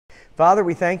Father,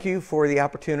 we thank you for the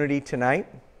opportunity tonight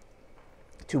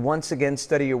to once again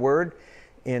study your word.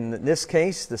 In this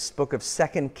case, this book of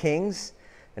 2 Kings.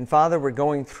 And Father, we're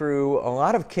going through a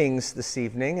lot of kings this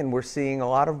evening, and we're seeing a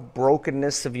lot of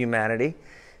brokenness of humanity.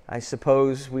 I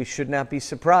suppose we should not be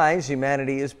surprised.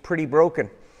 Humanity is pretty broken.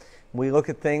 We look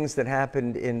at things that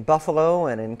happened in Buffalo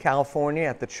and in California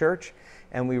at the church,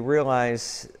 and we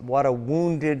realize what a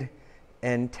wounded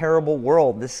and terrible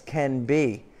world this can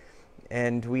be.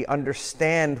 And we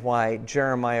understand why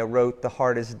Jeremiah wrote, "The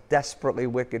heart is desperately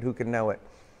wicked, who can know it?"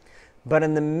 But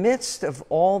in the midst of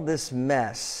all this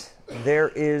mess, there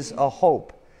is a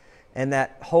hope. And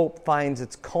that hope finds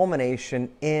its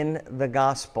culmination in the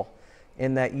gospel,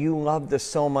 in that you loved us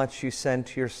so much you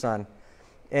sent your Son.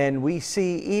 And we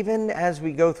see, even as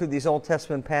we go through these Old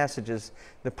Testament passages,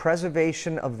 the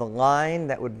preservation of the line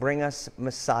that would bring us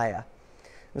Messiah.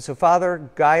 And so, Father,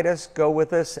 guide us, go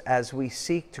with us as we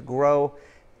seek to grow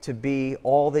to be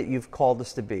all that you've called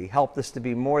us to be. Help this to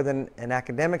be more than an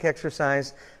academic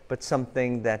exercise, but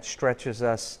something that stretches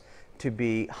us to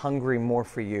be hungry more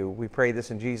for you. We pray this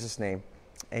in Jesus' name.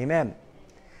 Amen.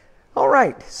 All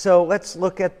right, so let's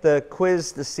look at the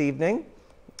quiz this evening.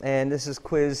 And this is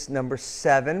quiz number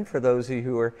 7 for those of you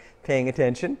who are paying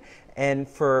attention. And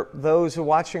for those who are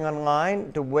watching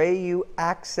online, the way you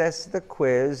access the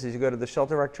quiz is you go to the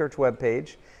Shelter Rock Church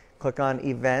webpage, click on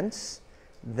Events,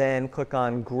 then click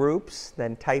on Groups,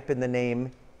 then type in the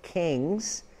name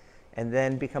Kings, and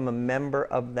then become a member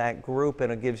of that group,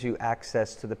 and it gives you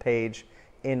access to the page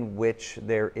in which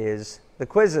there is the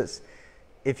quizzes,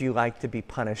 if you like to be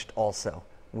punished also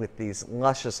with these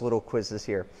luscious little quizzes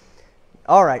here.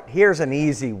 All right, here's an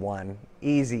easy one.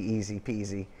 Easy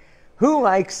peasy. Who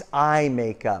likes eye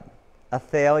makeup?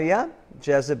 Athaliah,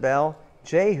 Jezebel,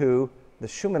 Jehu, the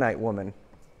Shunammite woman?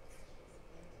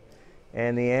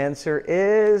 And the answer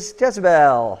is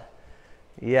Jezebel.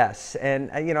 Yes,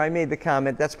 and I made the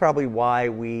comment, that's probably why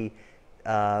we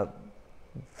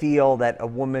feel that a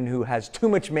woman who has too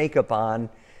much makeup on,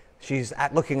 she's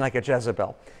looking like a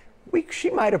Jezebel.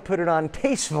 She might have put it on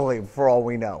tastefully, for all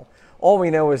we know. All we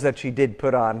know is that she did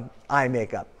put on eye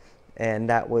makeup, and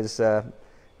that was,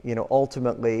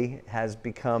 ultimately has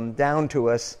become down to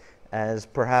us as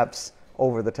perhaps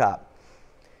over the top.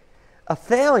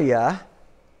 Athaliah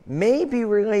may be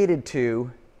related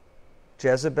to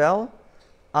Jezebel,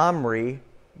 Omri,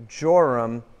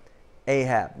 Joram,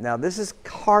 Ahab. Now, this is a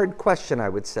hard question, I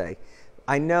would say.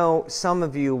 I know some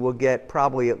of you will get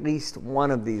probably at least one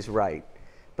of these right,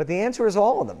 but the answer is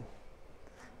all of them.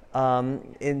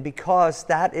 And because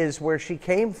that is where she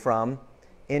came from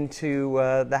into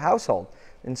the household.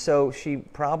 And so she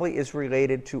probably is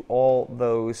related to all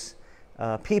those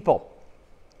people,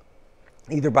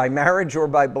 either by marriage or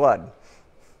by blood.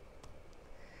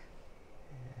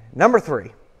 Number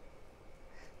 3,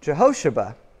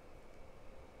 Jehoshaphat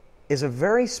is a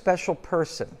very special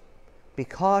person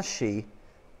because she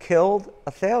killed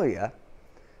Athaliah,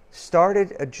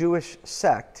 started a Jewish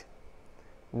sect,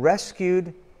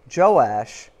 rescued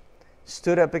Joash,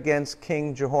 stood up against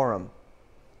King Jehoram.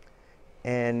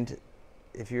 And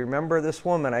if you remember this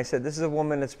woman, I said this is a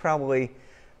woman that's probably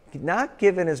not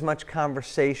given as much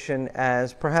conversation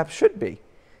as perhaps should be,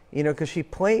 because she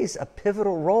plays a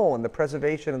pivotal role in the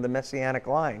preservation of the Messianic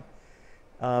line.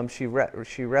 She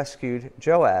rescued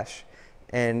Joash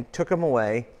and took him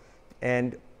away.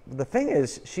 And the thing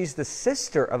is, she's the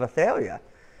sister of Athaliah.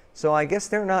 So I guess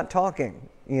they're not talking,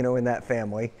 in that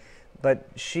family. But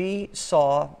she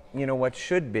saw, what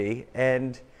should be,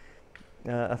 and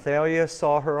Athaliah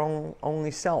saw her own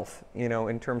only self,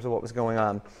 in terms of what was going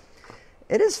on.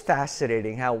 It is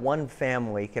fascinating how one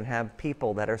family can have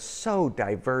people that are so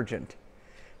divergent.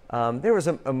 There was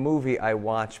a movie I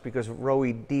watched because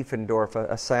Roy Diefendorf,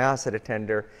 a Syosset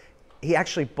attender, he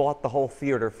actually bought the whole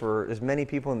theater for as many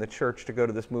people in the church to go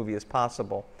to this movie as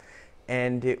possible.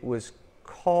 And it was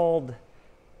called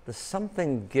The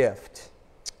Something Gift.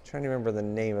 I'm trying to remember the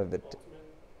name of it.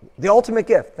 The Ultimate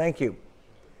Gift, thank you.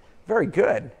 Very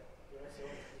good.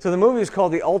 So the movie is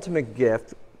called The Ultimate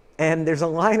Gift, and there's a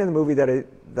line in the movie that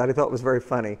I thought was very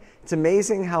funny. It's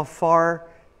amazing how far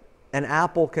an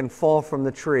apple can fall from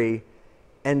the tree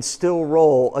and still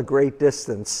roll a great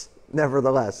distance,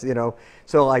 nevertheless,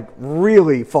 So like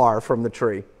really far from the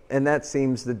tree. And that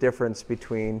seems the difference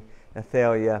between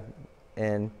Athaliah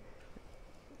and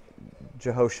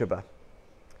Jehoshaphat.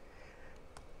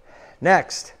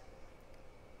 Next,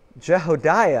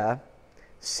 Jehoiada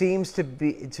seems to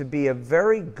be a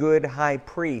very good high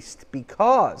priest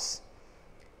because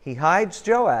he hides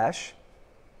Joash,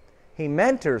 he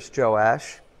mentors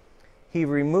Joash, he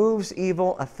removes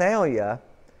evil Athaliah.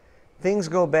 Things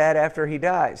go bad after he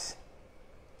dies.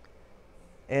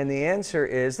 And the answer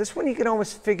is, this one you can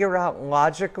almost figure out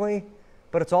logically,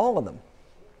 but it's all of them.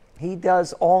 He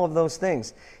does all of those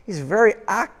things. He's a very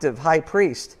active high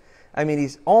priest. I mean,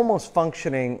 he's almost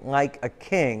functioning like a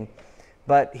king,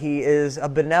 but he is a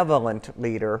benevolent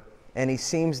leader, and he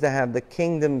seems to have the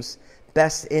kingdom's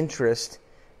best interest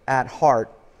at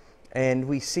heart. And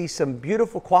we see some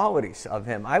beautiful qualities of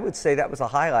him. I would say that was a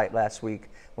highlight last week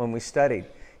when we studied.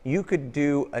 You could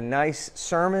do a nice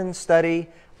sermon study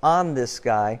on this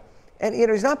guy. And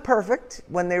he's not perfect.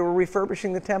 When they were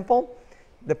refurbishing the temple,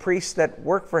 the priests that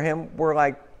worked for him were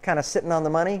like kind of sitting on the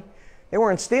money. They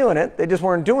weren't stealing it. They just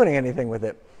weren't doing anything with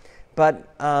it.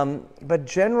 But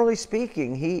generally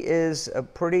speaking, he is a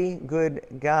pretty good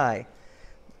guy.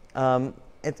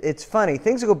 It's funny.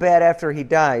 Things will go bad after he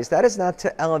dies. That is not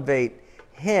to elevate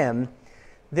him.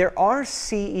 There are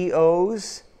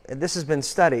CEOs, this has been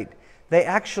studied, they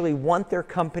actually want their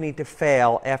company to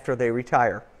fail after they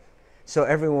retire. So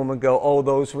everyone would go, oh,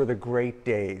 those were the great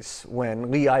days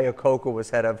when Lee Iacocca was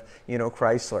head of,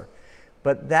 Chrysler.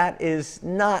 But that is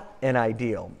not an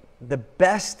ideal. The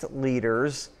best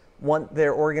leaders want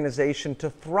their organization to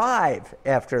thrive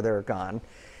after they're gone.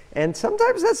 And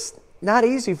sometimes that's not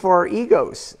easy for our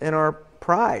egos and our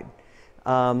pride.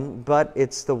 But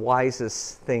it's the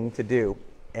wisest thing to do.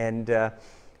 And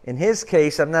in his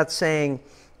case, I'm not saying,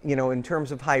 in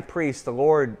terms of high priest, the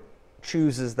Lord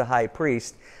chooses the high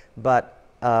priest, but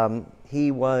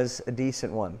he was a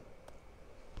decent one.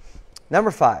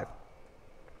 Number 5.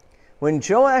 When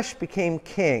Joash became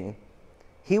king,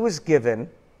 he was given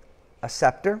a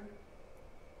scepter,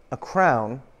 a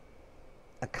crown,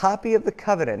 a copy of the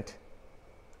covenant,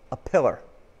 a pillar.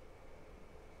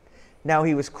 Now,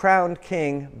 he was crowned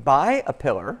king by a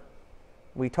pillar.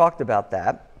 We talked about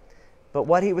that. But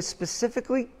what he was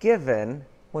specifically given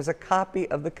was a copy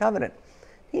of the covenant.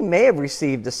 He may have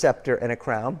received a scepter and a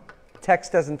crown. The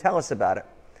text doesn't tell us about it.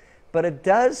 But it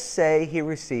does say he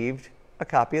received a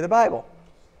copy of the Bible.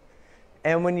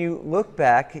 And when you look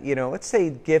back, let's say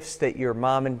gifts that your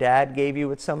mom and dad gave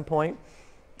you at some point.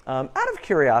 Out of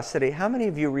curiosity, how many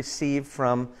of you received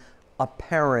from a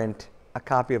parent a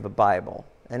copy of a Bible?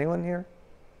 Anyone here?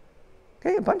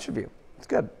 Okay, a bunch of you. It's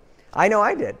good. I know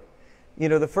I did.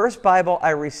 The first Bible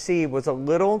I received was a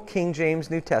little King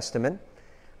James New Testament.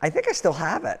 I think I still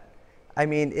have it. I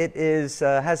mean, it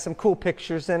has some cool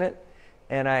pictures in it,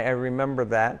 and I remember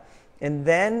that. And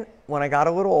then when I got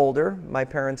a little older, my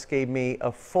parents gave me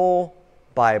a full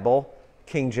Bible,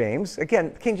 King James.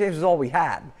 Again, King James is all we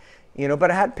had,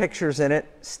 but it had pictures in it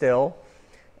still.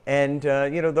 And,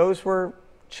 those were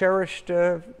cherished,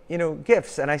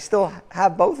 gifts, and I still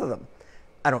have both of them.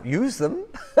 I don't use them,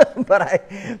 but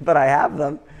I have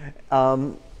them.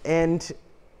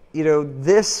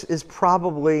 This is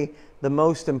probably the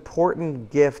most important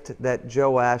gift that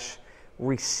Joash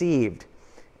received.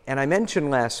 And I mentioned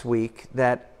last week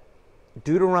that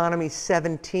Deuteronomy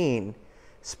 17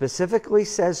 specifically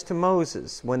says to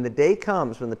Moses, when the day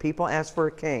comes, when the people ask for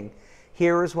a king,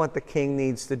 here is what the king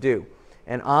needs to do.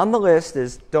 And on the list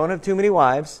is, don't have too many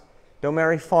wives, don't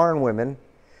marry foreign women,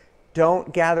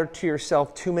 don't gather to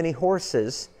yourself too many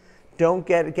horses, don't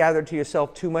gather to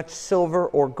yourself too much silver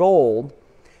or gold,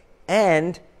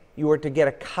 and you are to get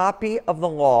a copy of the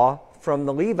law from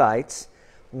the Levites,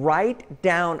 write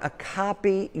down a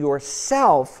copy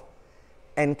yourself,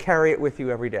 and carry it with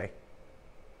you every day.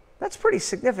 That's pretty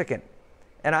significant.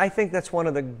 And I think that's one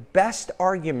of the best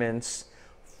arguments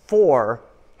for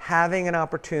having an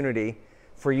opportunity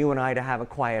for you and I to have a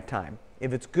quiet time.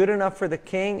 If it's good enough for the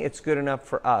king, it's good enough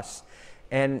for us.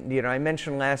 And, I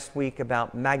mentioned last week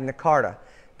about Magna Carta,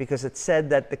 because it said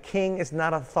that the king is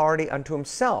not authority unto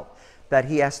himself, that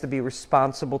he has to be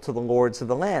responsible to the lords of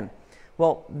the land.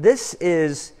 Well, this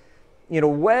is,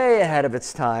 way ahead of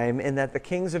its time, in that the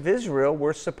kings of Israel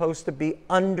were supposed to be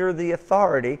under the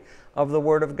authority of the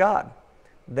Word of God.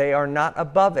 They are not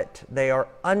above it. They are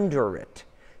under it.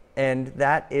 And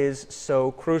that is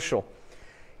so crucial.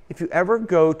 If you ever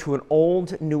go to an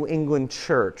old New England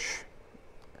church,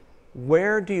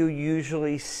 where do you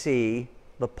usually see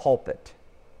the pulpit?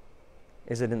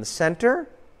 Is it in the center,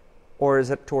 or is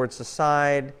it towards the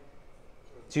side?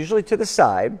 It's usually to the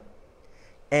side.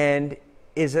 And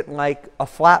is it like a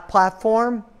flat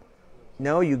platform?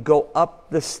 No, you go up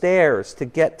the stairs to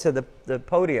get to the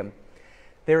podium.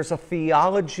 There's a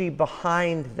theology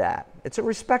behind that. It's a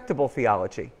respectable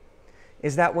theology.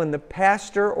 Is that when the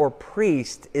pastor or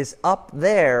priest is up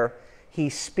there, he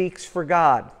speaks for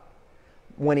God.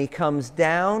 When he comes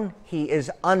down, he is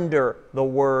under the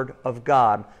Word of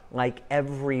God, like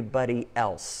everybody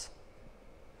else.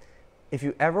 If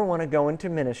you ever want to go into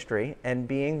ministry, and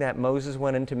being that Moses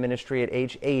went into ministry at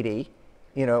age 80,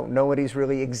 You know, nobody's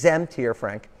really exempt here,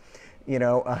 Frank. You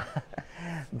know,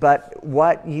 but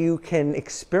what you can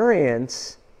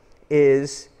experience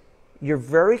is you're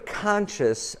very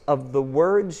conscious of the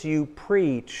words you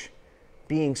preach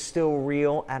being still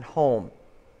real at home.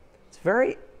 It's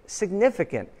very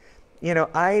significant. You know,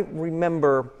 I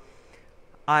remember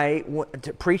I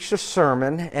preached a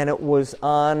sermon, and it was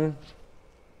on,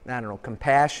 I don't know,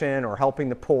 compassion or helping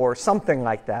the poor, something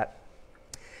like that.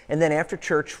 And then after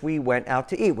church, we went out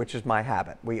to eat, which is my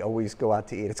habit. We always go out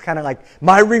to eat. It's kind of like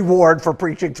my reward for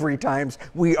preaching 3 times.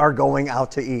 We are going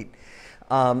out to eat.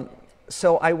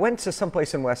 So I went to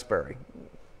someplace in Westbury,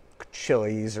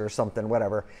 Chili's or something,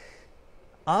 whatever.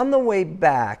 On the way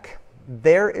back,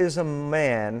 there is a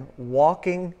man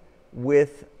walking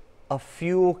with a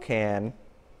fuel can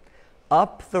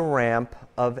up the ramp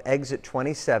of exit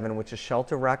 27, which is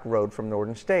Shelter Rock Road from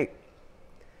Northern State.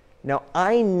 Now,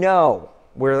 I know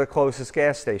where the closest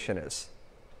gas station is.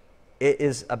 It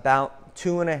is about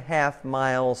 2.5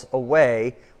 miles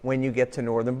away when you get to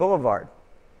Northern Boulevard.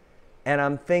 And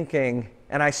I'm thinking,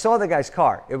 and I saw the guy's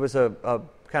car. It was a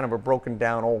kind of a broken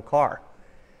down old car.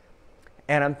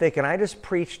 And I'm thinking, I just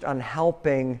preached on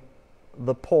helping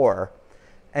the poor.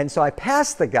 And so I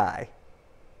passed the guy,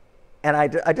 and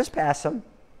I just pass him.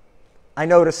 I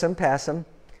notice him, pass him.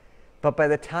 But by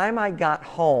the time I got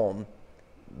home,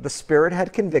 the Spirit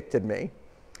had convicted me.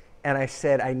 And I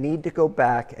said, I need to go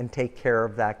back and take care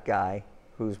of that guy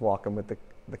who's walking with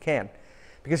the can.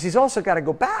 Because he's also got to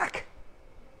go back.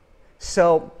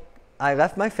 So I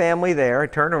left my family there. I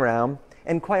turned around.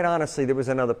 And quite honestly, there was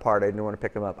another part I didn't want to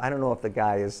pick him up. I don't know if the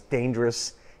guy is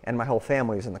dangerous, and my whole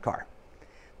family is in the car.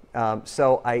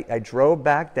 So I drove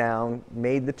back down,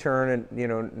 made the turn at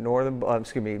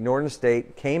Northern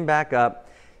State, came back up,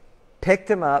 picked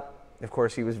him up. Of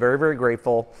course, he was very, very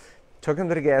grateful. Took him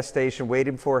to the gas station,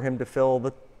 waited for him to fill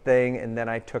the thing, and then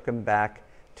I took him back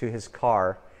to his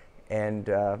car. And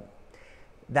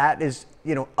that is,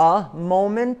 you know, a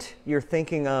moment you're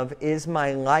thinking of, is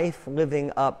my life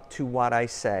living up to what I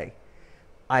say?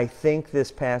 I think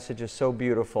this passage is so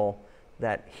beautiful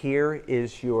that here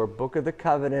is your book of the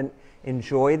covenant.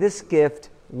 Enjoy this gift,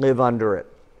 live under it.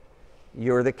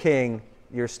 You're the king,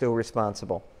 you're still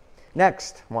responsible.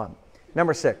 Next one,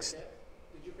 number 6. Did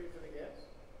you pay for the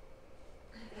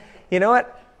gas? You know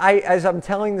what? As I'm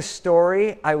telling the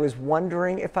story, I was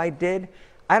wondering if I did.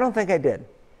 I don't think I did.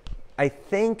 I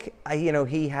think,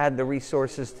 he had the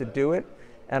resources to do it,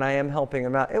 and I am helping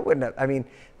him out. It wouldn't have, I mean,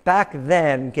 back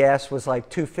then, gas was like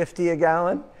 $2.50 a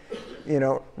gallon. You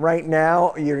know, right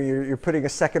now, you're putting a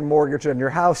second mortgage on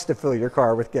your house to fill your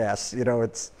car with gas. You know,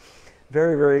 it's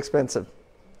very, very expensive.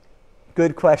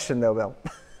 Good question, though,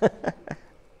 Bill.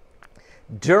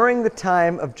 During the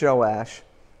time of Joash,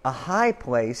 a high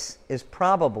place is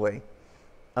probably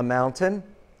a mountain,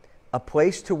 a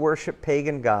place to worship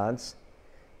pagan gods,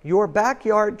 your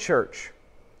backyard church,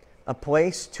 a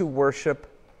place to worship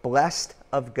blessed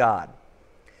of God.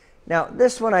 Now,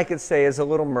 this one I could say is a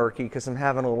little murky because I'm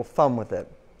having a little fun with it.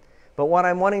 But what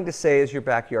I'm wanting to say is your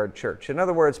backyard church. In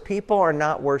other words, people are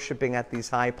not worshiping at these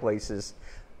high places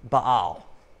Baal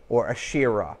or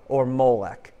Asherah or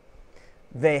Molech.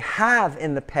 They have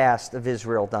in the past of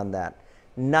Israel done that.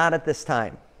 Not at this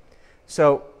time.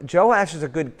 So Joash is a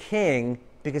good king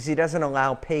because he doesn't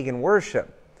allow pagan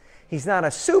worship. He's not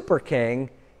a super king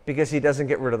because he doesn't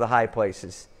get rid of the high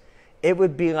places. It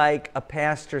would be like a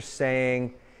pastor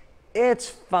saying, it's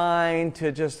fine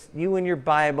to just, you and your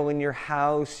Bible in your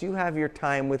house, you have your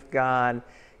time with God.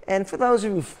 And for those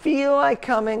of you who feel like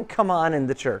coming, come on in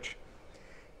the church.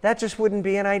 That just wouldn't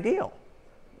be an ideal.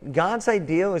 God's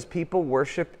ideal is people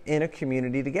worship in a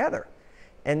community together.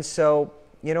 And so,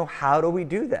 how do we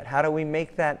do that? How do we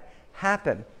make that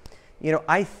happen?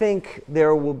 I think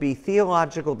there will be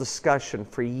theological discussion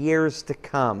for years to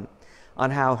come on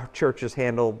how churches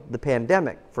handle the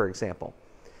pandemic, for example.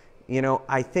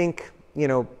 I think,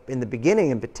 in the beginning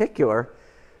in particular,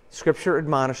 Scripture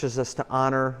admonishes us to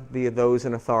honor those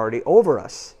in authority over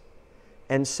us.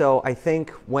 And so I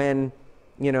think when,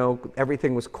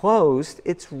 everything was closed,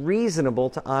 it's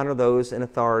reasonable to honor those in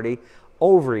authority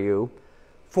over you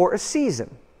for a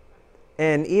season.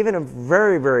 And even a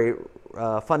very, very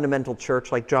fundamental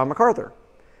church like John MacArthur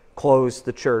closed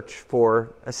the church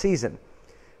for a season.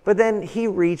 But then he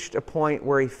reached a point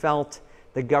where he felt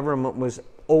the government was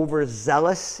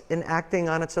overzealous in acting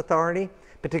on its authority,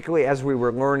 particularly as we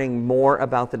were learning more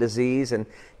about the disease and,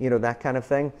 that kind of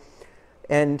thing.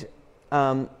 And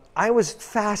I was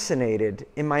fascinated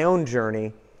in my own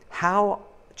journey how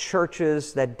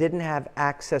churches that didn't have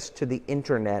access to the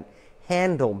internet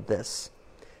handled this,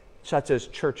 such as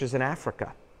churches in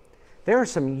Africa. There are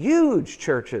some huge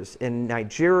churches in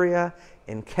Nigeria,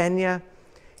 in Kenya,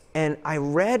 and I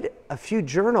read a few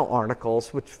journal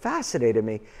articles which fascinated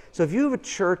me. So if you have a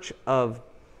church of,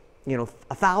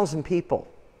 1,000 people,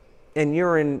 and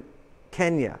you're in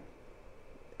Kenya,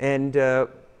 and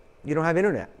you don't have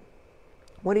internet,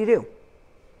 what do?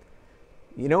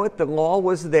 You know what? The law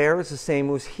was there, it's the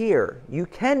same as here. You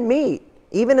can meet,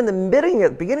 even in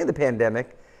the beginning of the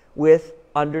pandemic, with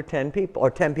under 10 people,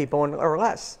 or 10 people or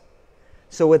less.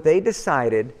 So what they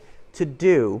decided to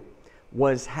do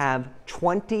was have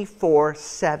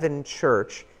 24/7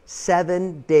 church,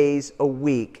 7 days a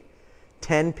week,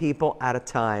 10 people at a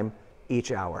time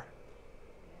each hour.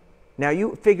 Now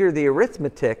you figure the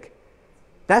arithmetic,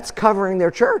 that's covering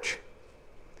their church.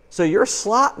 So your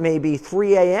slot may be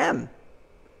 3 a.m.,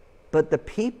 but the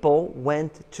people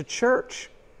went to church.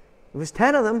 It was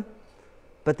 10 of them,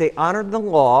 but they honored the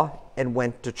law and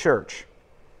went to church.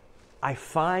 I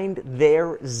find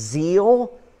their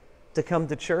zeal to come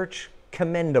to church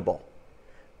commendable.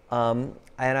 And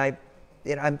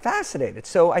I'm fascinated.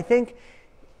 So I think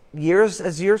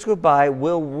as years go by,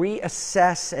 we'll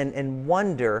reassess and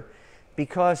wonder,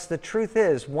 because the truth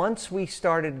is, once we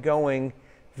started going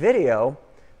video,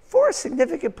 for a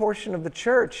significant portion of the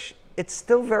church, it's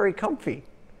still very comfy.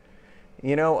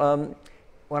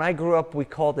 When I grew up, we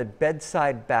called it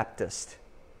bedside Baptist.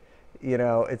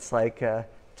 It's like,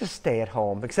 just stay at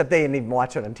home, except they didn't even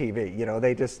watch it on TV.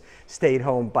 They just stayed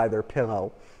home by their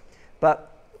pillow. But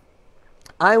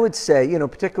I would say,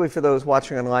 particularly for those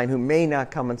watching online who may not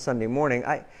come on Sunday morning,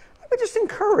 I would just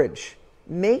encourage,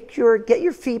 get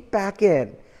your feet back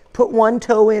in. Put one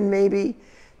toe in, maybe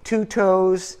 2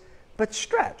 toes, but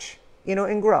stretch,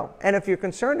 and grow. And if you're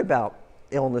concerned about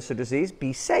illness or disease,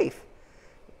 be safe.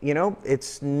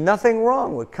 It's nothing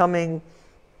wrong with coming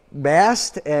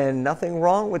masked and nothing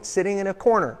wrong with sitting in a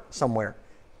corner somewhere.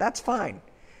 That's fine.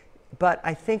 But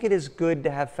I think it is good to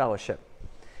have fellowship.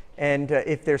 And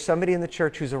if there's somebody in the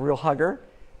church who's a real hugger,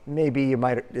 maybe you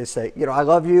might just say, I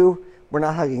love you, we're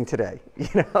not hugging today.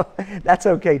 That's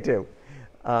okay too.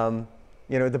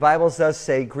 The Bible does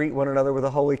say greet one another with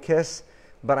a holy kiss,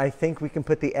 but I think we can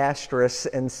put the asterisk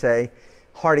and say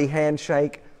hearty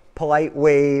handshake, polite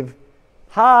wave,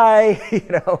 hi.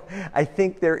 I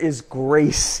think there is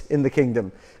grace in the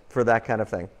kingdom for that kind of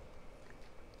thing.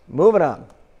 Moving on.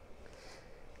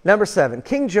 Number 7,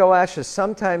 King Joash is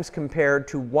sometimes compared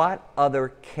to what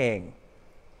other king?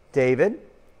 David,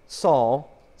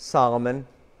 Saul, Solomon,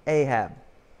 Ahab.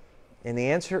 And the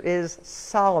answer is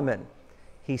Solomon.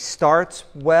 He starts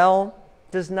well,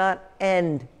 does not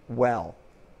end well.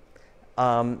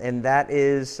 And that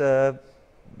is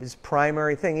his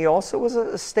primary thing. He also was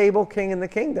a stable king in the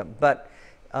kingdom, but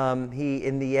he,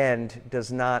 in the end,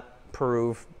 does not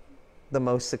prove the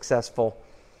most successful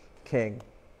king.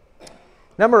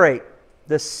 Number 8,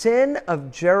 the sin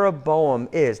of Jeroboam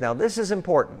is, now this is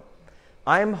important.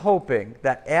 I'm hoping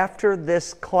that after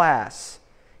this class,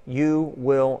 you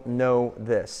will know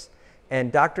this.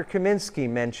 And Dr. Kaminsky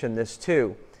mentioned this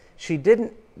too. She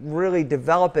didn't really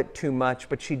develop it too much,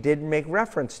 but she did make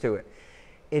reference to it.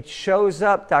 It shows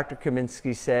up, Dr.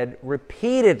 Kaminsky said,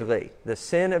 repeatedly, the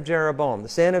sin of Jeroboam, the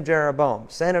sin of Jeroboam,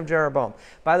 sin of Jeroboam.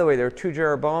 By the way, there are 2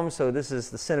 Jeroboams, so this is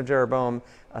the sin of Jeroboam,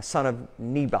 son of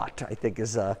Nebat, I think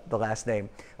is the last name,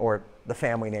 or the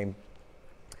family name.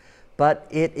 But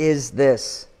it is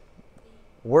this,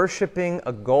 worshiping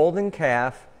a golden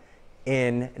calf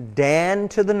in Dan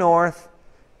to the north,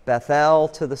 Bethel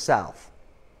to the south.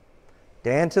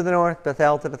 Dan to the north,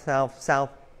 Bethel to the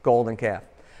south, golden calf.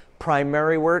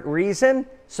 Primary reason,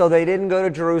 so they didn't go to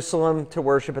Jerusalem to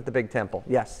worship at the big temple.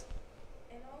 Yes?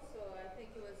 And also, I think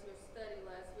it was your study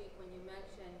last week when you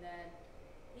mentioned that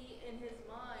he, in his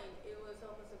mind, it was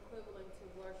almost equivalent to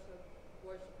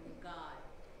worshiping God.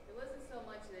 It wasn't so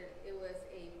much that it was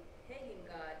a pagan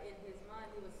God. In his mind,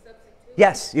 he was substituting.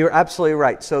 Yes, you're absolutely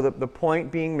right. So the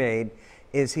point being made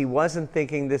is he wasn't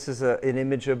thinking this is an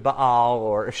image of Baal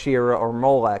or Asherah or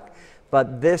Molech,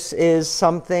 but this is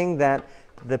something that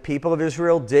the people of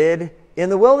Israel did in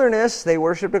the wilderness. They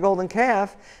worshipped a golden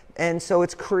calf, and so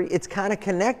it's kind of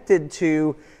connected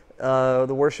to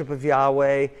the worship of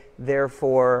Yahweh.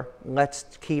 Therefore,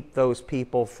 let's keep those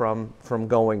people from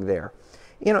going there.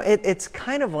 It's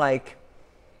kind of like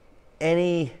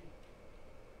any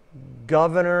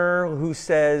governor who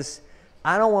says,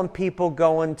 I don't want people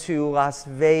going to Las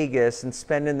Vegas and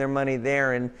spending their money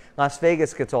there, and Las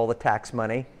Vegas gets all the tax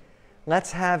money.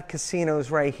 Let's have casinos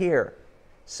right here.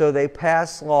 So they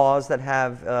pass laws that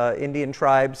have Indian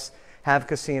tribes have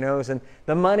casinos, and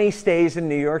the money stays in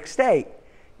New York State.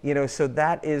 So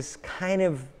that is kind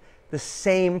of the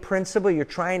same principle. You're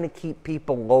trying to keep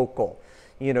people local.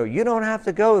 You know, you don't have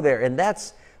to go there. And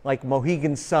that's like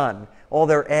Mohegan Sun. All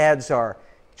their ads are,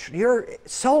 you're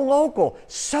so local,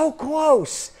 so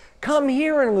close. Come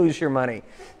here and lose your money.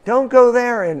 Don't go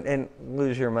there and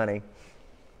lose your money.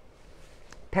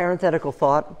 Parenthetical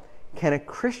thought, can a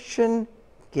Christian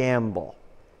gamble?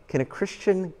 Can a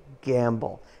Christian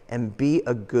gamble and be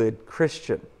a good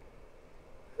Christian?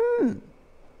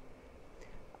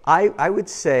 I would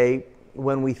say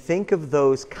when we think of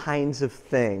those kinds of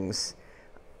things,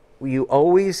 you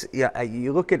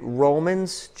look at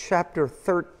Romans chapter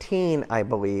 13, I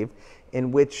believe,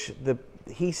 in which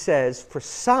he says, for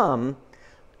some,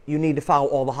 you need to follow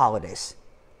all the holidays.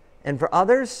 And for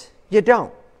others, you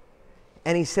don't.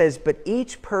 And he says, but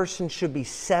each person should be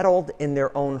settled in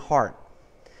their own heart.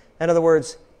 In other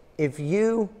words, if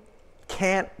you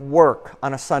can't work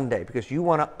on a Sunday because you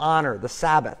want to honor the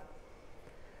Sabbath,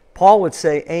 Paul would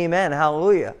say, amen,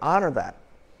 hallelujah, honor that.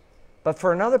 But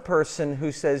for another person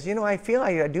who says, you know, I feel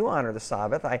like I do honor the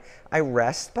Sabbath, I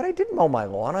rest, but I did mow my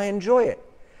lawn, I enjoy it.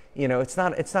 You know, it's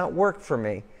not work for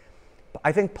me.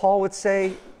 I think Paul would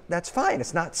say, that's fine,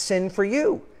 it's not sin for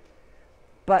you.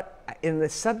 But in the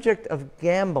subject of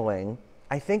gambling,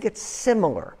 I think it's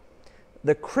similar.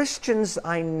 The Christians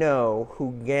I know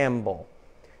who gamble,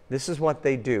 this is what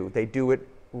they do. They do it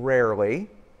rarely,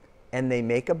 and they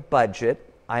make a budget.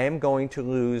 I am going to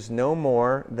lose no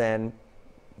more than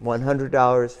 $100,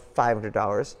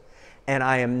 $500, and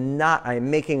I am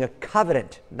making a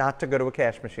covenant not to go to a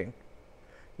cash machine,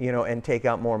 you know, and take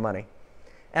out more money.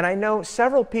 And I know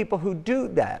several people who do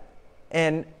that,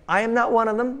 and I am not one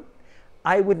of them.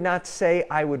 I would not say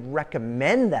I would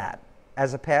recommend that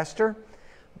as a pastor,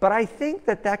 but I think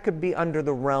that could be under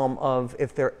the realm of,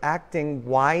 if they're acting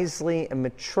wisely and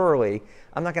maturely,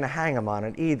 I'm not going to hang them on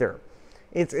it either.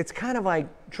 It's kind of like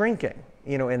drinking,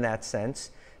 you know, in that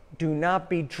sense. Do not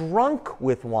be drunk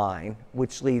with wine,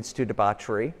 which leads to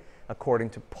debauchery, according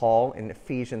to Paul in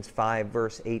Ephesians 5,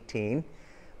 verse 18,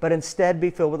 but instead be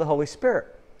filled with the Holy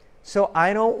Spirit. So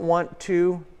I don't want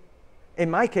to, in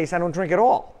my case, I don't drink at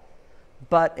all.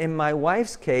 But in my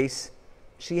wife's case,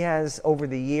 she has over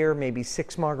the year maybe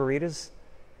 6 margaritas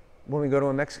when we go to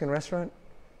a Mexican restaurant.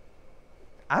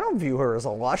 I don't view her as a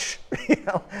lush. You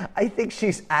know, I think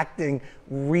she's acting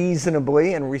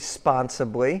reasonably and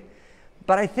responsibly.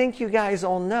 But I think you guys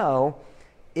all know,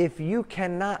 if you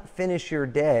cannot finish your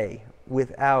day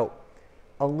without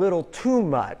a little too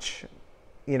much,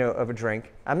 you know, of a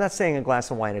drink. I'm not saying a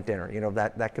glass of wine at dinner. You know,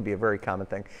 that could be a very common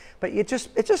thing. But it's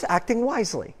just acting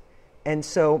wisely. And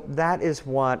so that is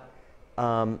what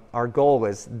our goal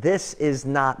is. This is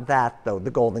not that, though,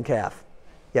 the golden calf.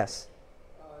 Yes?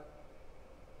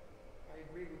 I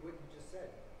agree with what you just said.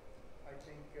 I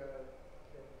think that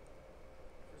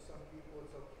for some people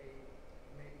it's okay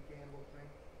to maybe gamble, drink.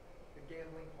 The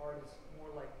gambling part is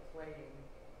more like playing.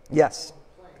 Yes.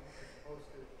 Playing as opposed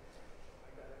to,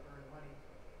 I got to earn money.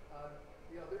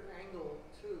 The other angle,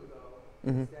 too, though,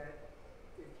 is that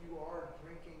if you are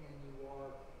drinking and you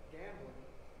are gambling,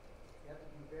 you have to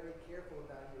be very careful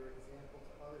about your example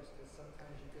to others, because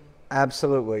sometimes you can...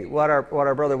 Absolutely. What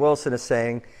our brother Wilson is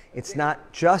saying, it's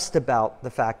not just about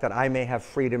the fact that I may have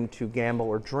freedom to gamble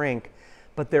or drink,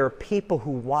 but there are people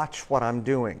who watch what I'm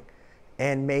doing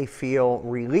and may feel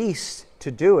released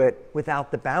to do it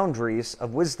without the boundaries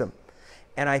of wisdom.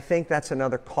 And I think that's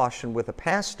another caution with a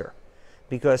pastor,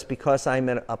 because I'm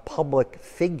a public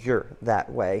figure that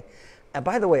way. And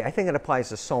by the way, I think it applies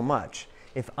to so much.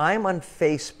 If I'm on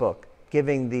Facebook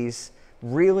giving these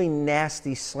really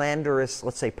nasty, slanderous,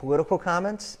 let's say, political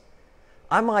comments,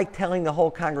 I'm like telling the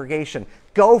whole congregation,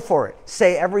 go for it.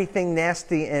 Say everything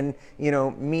nasty and, you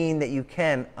know, mean that you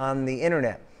can on the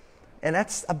internet. And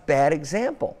that's a bad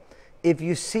example. If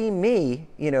you see me,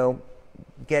 you know,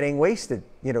 getting wasted,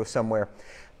 you know, somewhere.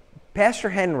 Pastor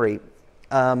Henry,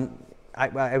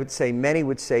 I would say, many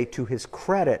would say to his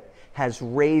credit, has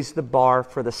raised the bar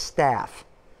for the staff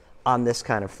on this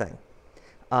kind of thing.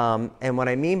 And what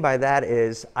I mean by that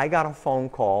is, I got a phone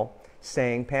call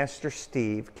saying, Pastor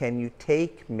Steve, can you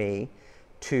take me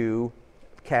to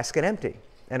Casket Empty?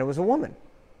 And it was a woman.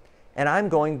 And I'm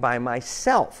going by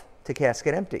myself to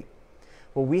Casket Empty.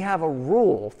 Well, we have a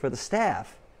rule for the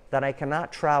staff that I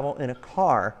cannot travel in a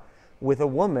car with a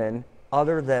woman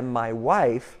other than my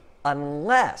wife,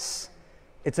 unless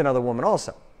it's another woman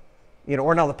also, you know,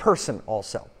 or another person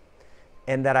also.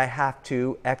 And that I have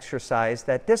to exercise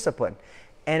that discipline.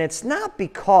 And it's not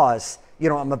because, you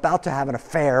know, I'm about to have an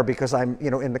affair because I'm,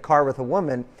 you know, in the car with a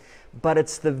woman, but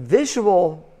it's the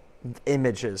visual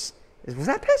images. Was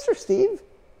that Pastor Steve?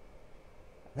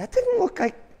 That didn't look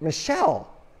like Michelle.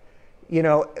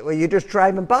 you're just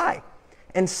driving by.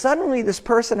 And suddenly this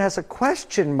person has a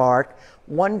question mark,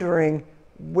 wondering,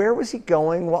 where was he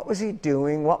going? What was he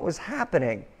doing? What was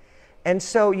happening? And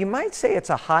so you might say it's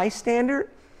a high standard,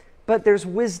 but there's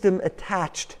wisdom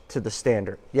attached to the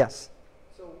standard. Yes?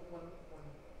 So one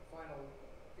final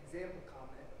example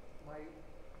comment. My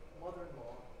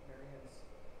mother-in-law, Marianne's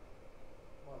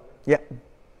mother, Yeah.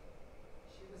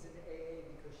 she was in AA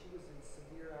because she was a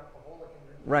severe alcoholic in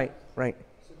her youth. Right, right.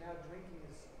 So now drinking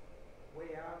is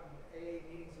way out and AA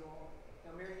meetings and all.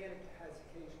 Now Marianne has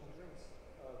occasional drinks,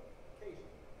 occasionally.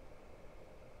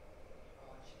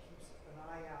 She keeps an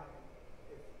eye out.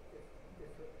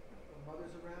 If her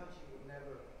mother's around, she would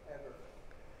never, ever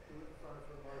do it in front of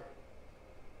her mother.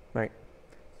 Right.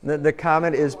 The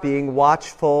comment is being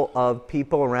watchful of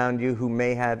people around you who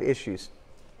may have issues.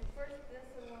 In 1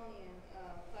 Thessalonians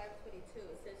 5:22,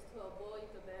 it says to avoid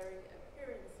the very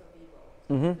appearance of evil.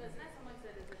 Mm-hmm. So it's not so much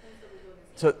that it's the things that we do in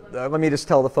this So evil, let me just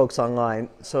tell the folks online.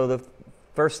 So the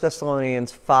 1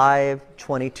 Thessalonians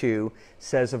 5:22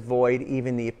 says avoid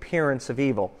even the appearance of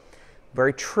evil.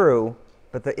 Very true,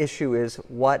 but the issue is,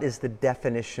 what is the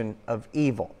definition of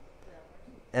evil?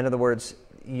 In other words,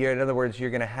 you're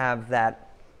going to have that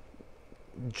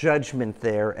judgment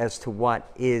there as to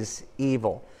what is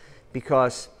evil,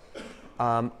 because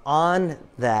on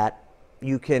that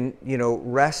you can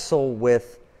wrestle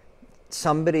with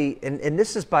somebody, and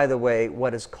this is, by the way,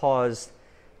 what has caused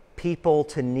people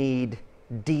to need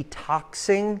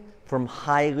detoxing from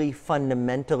highly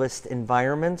fundamentalist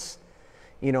environments.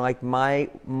 Like my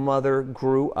mother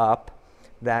grew up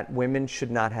that women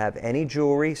should not have any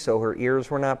jewelry, so her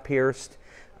ears were not pierced.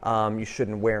 You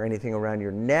shouldn't wear anything around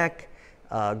your neck.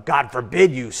 God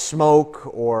forbid you smoke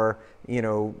or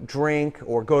drink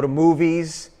or go to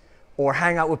movies or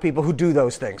hang out with people who do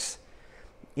those things.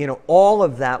 All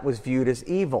of that was viewed as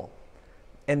evil.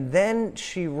 And then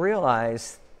she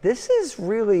realized this is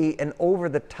really an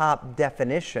over-the-top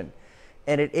definition.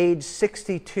 And at age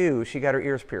 62, she got her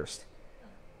ears pierced.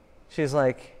 She's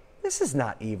like, this is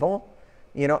not evil.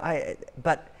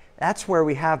 But that's where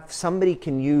we have somebody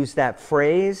can use that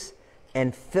phrase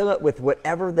and fill it with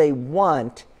whatever they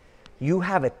want. You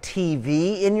have a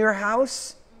TV in your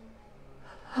house?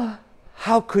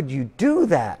 How could you do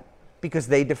that? Because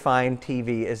they define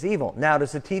TV as evil. Now,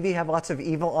 does the TV have lots of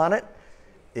evil on it?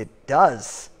 It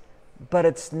does. But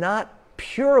it's not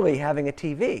purely having a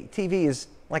TV. TV is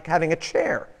like having a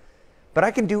chair. But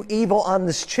I can do evil on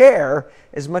this chair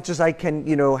as much as I can,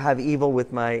 have evil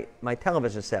with my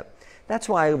television set. That's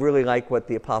why I really like what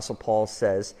the Apostle Paul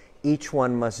says. Each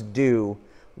one must do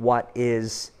what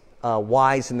is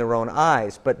wise in their own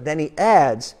eyes. But then he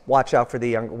adds, watch out for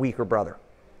the weaker brother. Are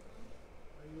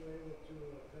you able to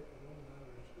take a woman out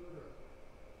of her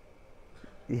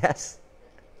scooter? Yes.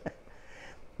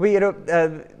 Well,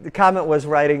 the comment was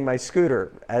riding my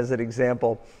scooter as an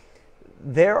example.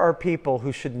 There are people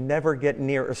who should never get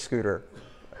near a scooter.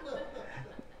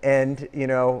 And,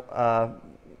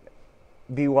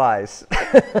 be wise.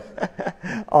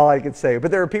 All I can say.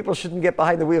 But there are people who shouldn't get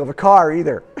behind the wheel of a car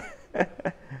either.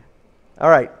 All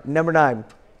right, number 9.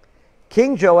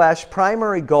 King Joash's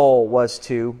primary goal was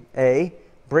to, A,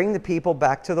 bring the people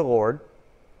back to the Lord,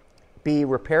 B,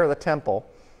 repair the temple,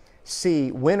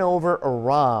 C, win over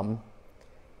Aram,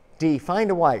 D,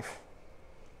 find a wife.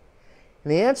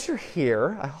 And the answer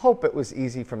here, I hope it was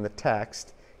easy from the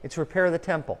text, it's repair the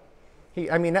temple.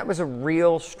 That was a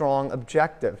real strong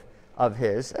objective of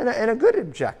his, and a good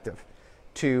objective,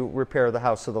 to repair the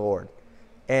house of the Lord.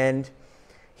 And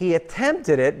he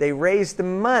attempted it, they raised the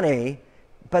money,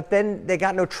 but then they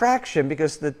got no traction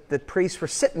because the priests were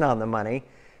sitting on the money.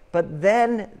 But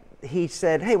then he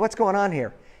said, hey, what's going on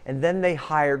here? And then they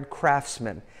hired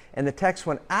craftsmen. And the text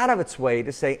went out of its way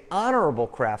to say honorable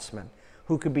craftsmen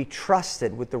who could be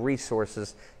trusted with the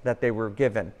resources that they were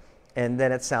given. And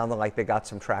then it sounded like they got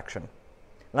some traction.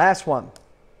 Last one.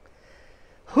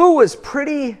 Who has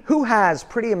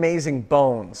pretty amazing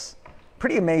bones?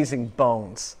 Pretty amazing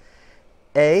bones.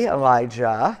 A,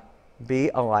 Elijah. B,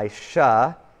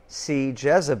 Elisha. C,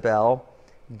 Jezebel.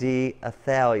 D,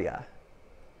 Athaliah.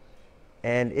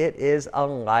 And it is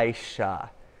Elisha.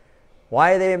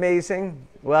 Why are they amazing?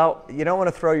 Well, you don't want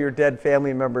to throw your dead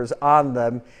family members on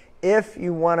them if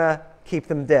you want to keep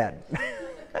them dead.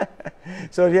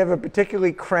 So if you have a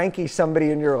particularly cranky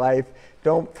somebody in your life,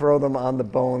 don't throw them on the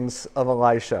bones of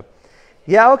Elisha.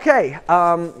 Yeah, okay.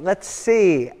 Let's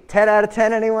see. 10 out of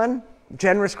 10, anyone?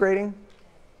 Generous grading?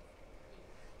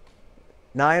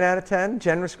 9 out of 10?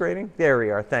 Generous grading? There we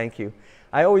are. Thank you.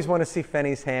 I always want to see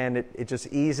Fenny's hand. It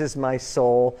just eases my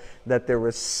soul that there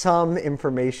was some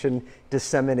information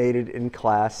disseminated in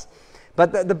class. But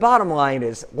But the bottom line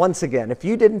is, once again, if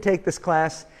you didn't take this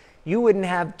class, you wouldn't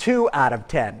have 2 out of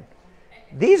 10.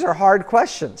 These are hard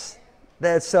questions.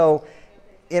 So,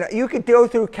 you could go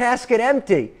through casket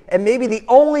empty, and maybe the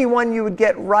only one you would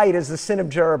get right is the sin of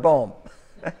Jeroboam.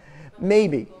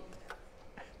 Maybe.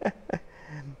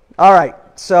 All right,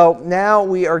 so now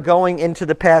we are going into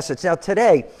the passage. Now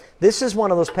today, this is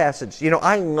one of those passages.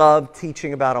 I love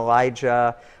teaching about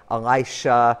Elijah,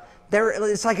 Elisha.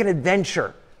 It's like an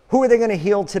adventure. Who are they going to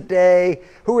heal today?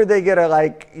 Who are they going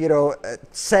to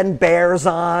send bears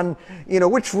on?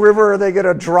 Which river are they going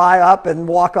to dry up and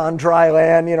walk on dry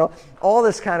land? All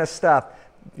this kind of stuff.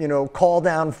 Call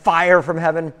down fire from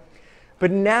heaven.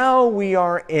 But now we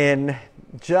are in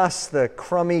just the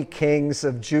crummy kings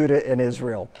of Judah and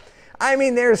Israel. I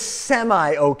mean, there's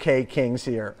semi-okay kings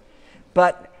here.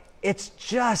 But it's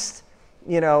just,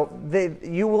 you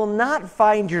will not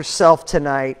find yourself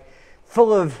tonight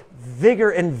full of vigor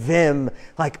and vim,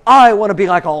 like, I want to be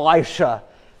like Elisha.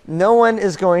 No one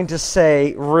is going to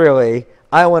say, really,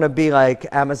 I want to be like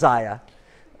Amaziah.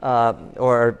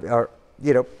 We're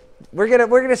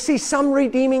gonna see some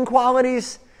redeeming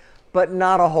qualities, but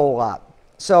not a whole lot.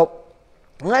 So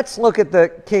let's look at the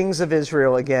kings of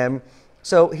Israel again.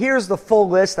 So here's the full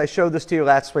list. I showed this to you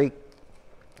last week.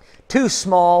 Too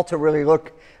small to really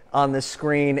look on the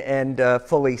screen and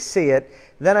fully see it.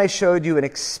 Then I showed you an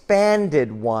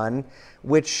expanded one,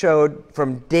 which showed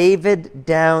from David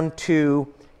down to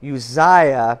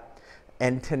Uzziah.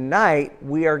 And tonight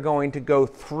we are going to go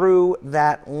through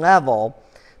that level.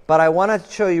 But I want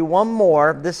to show you one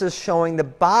more. This is showing the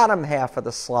bottom half of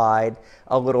the slide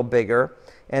a little bigger.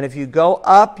 And if you go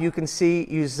up, you can see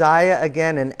Uzziah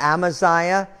again and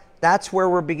Amaziah. That's where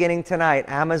we're beginning tonight.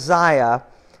 Amaziah,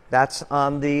 that's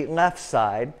on the left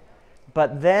side.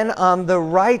 But then on the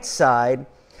right side,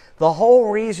 the whole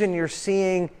reason you're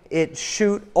seeing it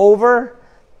shoot over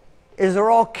is they're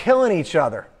all killing each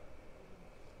other.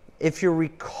 If you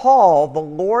recall, the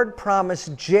Lord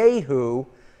promised Jehu,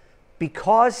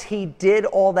 because he did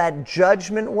all that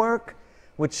judgment work,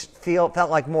 which felt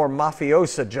like more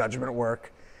mafiosa judgment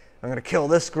work. I'm going to kill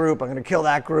this group, I'm going to kill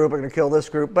that group, I'm going to kill this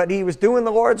group. But he was doing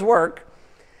the Lord's work.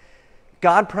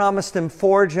 God promised him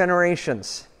 4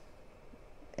 generations.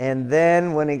 And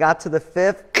then when he got to the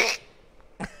 5th,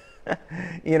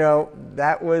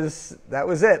 that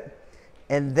was it.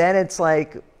 And then it's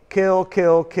like kill,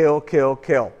 kill, kill, kill,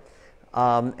 kill.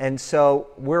 And so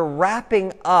we're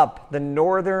wrapping up the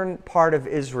northern part of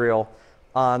Israel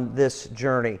on this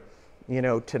journey,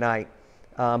 tonight.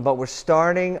 But we're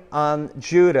starting on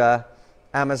Judah,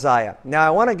 Amaziah. Now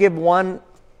I want to give one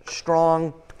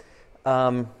strong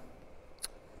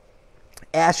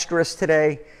asterisk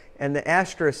today. And the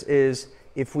asterisk is,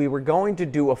 if we were going to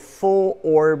do a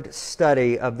full-orbed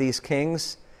study of these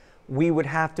kings, we would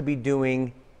have to be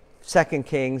doing 2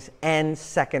 Kings and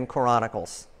 2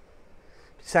 Chronicles.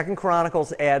 2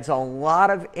 Chronicles adds a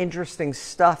lot of interesting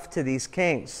stuff to these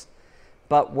kings,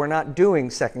 but we're not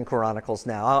doing 2 Chronicles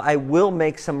now. I will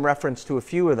make some reference to a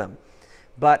few of them,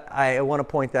 but I want to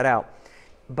point that out.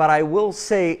 But I will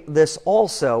say this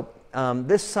also.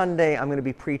 This Sunday, I'm going to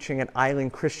be preaching at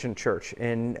Island Christian Church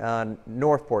in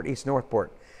Northport, East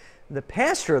Northport. The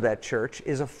pastor of that church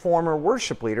is a former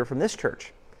worship leader from this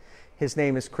church. His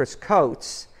name is Chris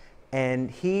Coates,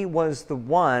 and he was the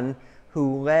one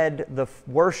who led the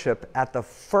worship at the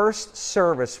first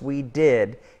service we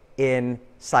did in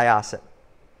Syosset.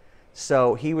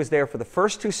 So he was there for the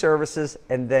first 2 services,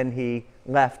 and then he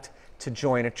left to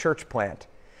join a church plant.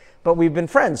 But we've been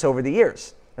friends over the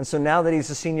years. And so now that he's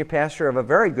the senior pastor of a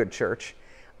very good church,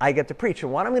 I get to preach.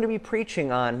 And what I'm going to be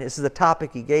preaching on, this is the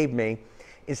topic he gave me,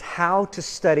 is how to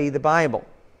study the Bible.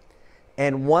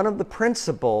 And one of the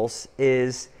principles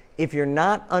is, if you're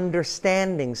not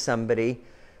understanding somebody,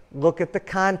 look at the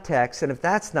context. And if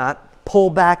that's not, pull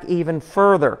back even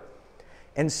further.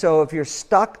 And so if you're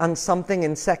stuck on something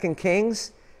in 2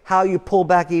 Kings, how you pull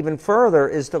back even further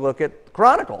is to look at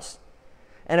Chronicles.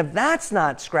 And if that's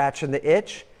not scratching the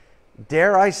itch,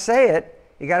 dare I say it,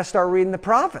 you got to start reading the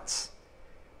prophets.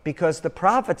 Because the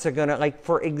prophets are going to, like,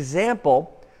 for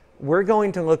example, we're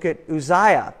going to look at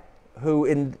Uzziah, who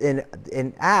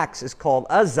in Acts is called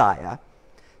Uzziah.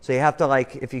 So you have to,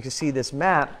 like, if you can see this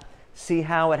map, see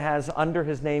how it has under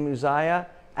his name Uzziah,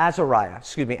 Azariah.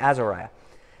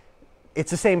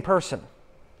 It's the same person.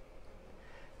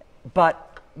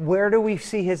 But where do we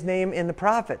see his name in the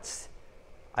prophets?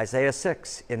 Isaiah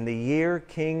 6, in the year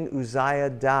King Uzziah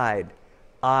died,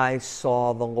 I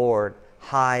saw the Lord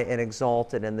high and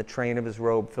exalted, and the train of his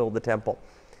robe filled the temple.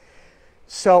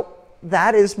 So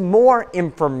that is more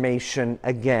information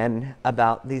again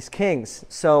about these kings.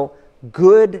 So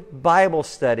good Bible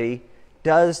study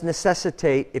does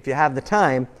necessitate, if you have the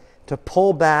time, to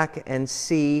pull back and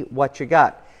see what you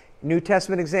got. New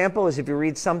Testament example is if you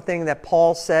read something that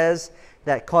Paul says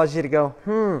that causes you to go,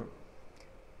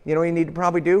 you know what you need to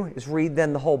probably do is read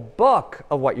then the whole book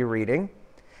of what you're reading.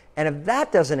 And if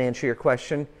that doesn't answer your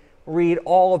question, read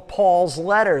all of Paul's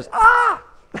letters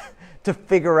to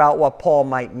figure out what Paul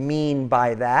might mean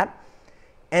by that.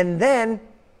 And then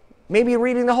maybe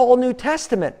reading the whole New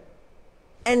Testament.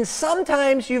 And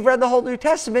sometimes you've read the whole New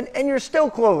Testament and you're still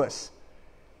clueless.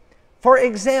 For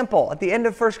example, at the end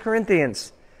of 1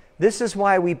 Corinthians, this is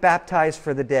why we baptize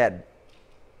for the dead.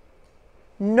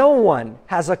 No one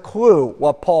has a clue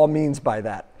what Paul means by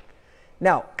that.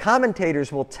 Now,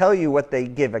 commentators will tell you what they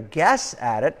give a guess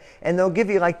at it, and they'll give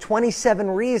you like 27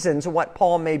 reasons what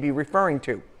Paul may be referring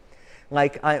to.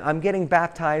 Like, I'm getting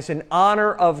baptized in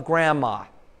honor of grandma.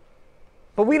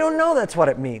 But we don't know that's what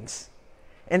it means.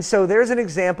 And so there's an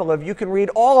example of you can read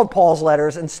all of Paul's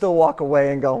letters and still walk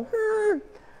away and go,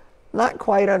 not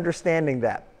quite understanding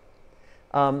that.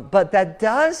 But that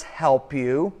does help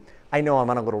you. I know I'm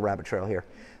on a little rabbit trail here.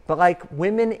 But like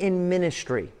women in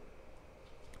ministry,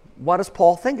 what does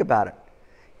Paul think about it?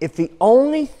 If the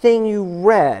only thing you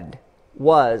read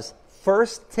was 1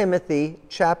 Timothy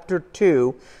chapter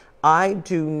 2, I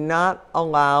do not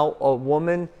allow a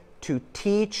woman to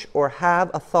teach or have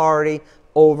authority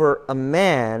over a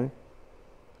man,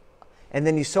 and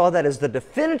then you saw that as the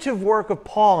definitive work of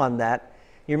Paul on that,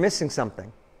 you're missing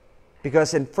something.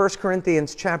 Because in 1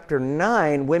 Corinthians chapter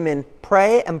 9, women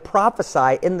pray and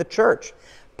prophesy in the church.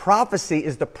 Prophecy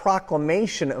is the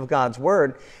proclamation of God's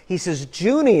word. He says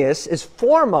Junius is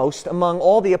foremost among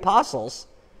all the apostles.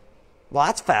 Well,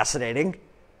 that's fascinating.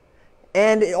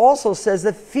 And it also says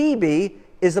that Phoebe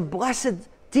is a blessed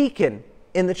deacon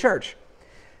in the church.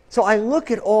 So I look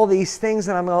at all these things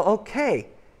and I'm going, okay,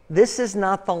 this is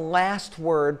not the last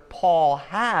word Paul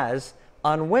has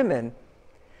on women.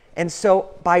 And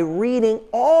so by reading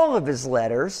all of his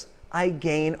letters, I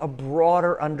gain a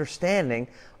broader understanding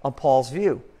of Paul's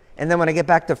view. And then when I get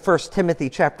back to 1 Timothy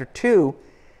chapter 2,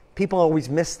 people always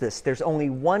miss this. There's only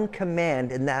one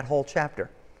command in that whole chapter,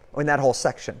 or in that whole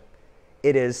section.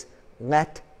 It is,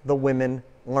 let the women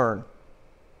learn.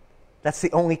 That's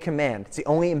the only command. It's the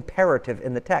only imperative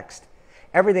in the text.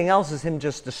 Everything else is him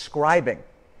just describing.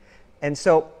 And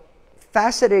so,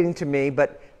 fascinating to me,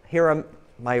 but here I'm,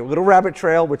 my little rabbit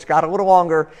trail, which got a little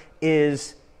longer,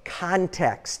 is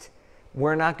context.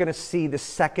 We're not going to see the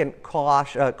second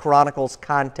Chronicles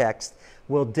context.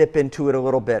 We'll dip into it a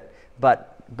little bit,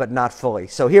 but not fully.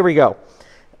 So here we go.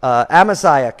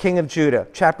 Amaziah, king of Judah,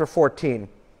 chapter 14.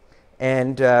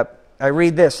 And I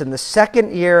read this. In the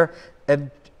second year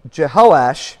of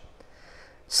Jehoash,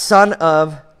 son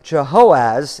of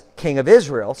Jehoaz, king of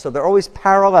Israel. So they're always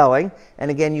paralleling. And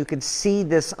again, you can see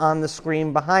this on the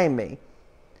screen behind me.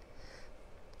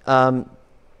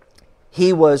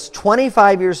 He was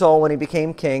 25 years old when he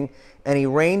became king, and he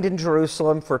reigned in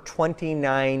Jerusalem for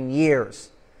 29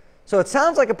 years. So it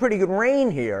sounds like a pretty good reign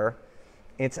here.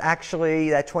 It's actually,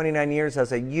 that 29 years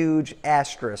has a huge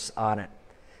asterisk on it.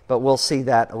 But we'll see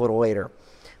that a little later.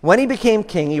 When he became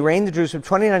king, he reigned in Jerusalem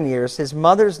 29 years. His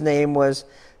mother's name was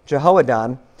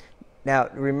Jehoadan. Now,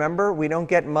 remember, we don't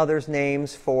get mothers'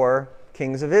 names for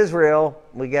kings of Israel.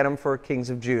 We get them for kings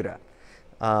of Judah.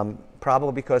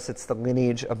 Probably because it's the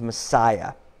lineage of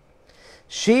Messiah.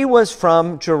 She was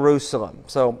from Jerusalem,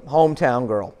 so hometown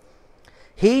girl.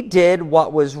 He did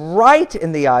what was right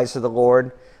in the eyes of the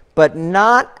Lord, but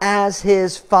not as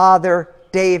his father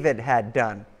David had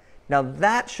done. Now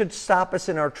that should stop us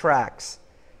in our tracks.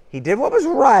 He did what was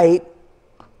right,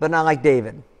 but not like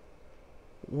David.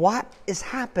 What is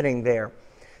happening there?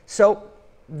 So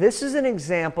this is an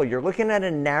example. You're looking at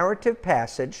a narrative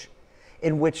passage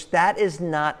in which that is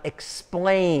not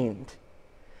explained.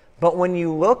 But when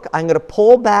you look, I'm going to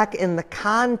pull back in the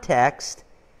context,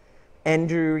 and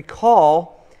you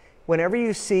recall, whenever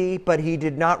you see, but he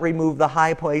did not remove the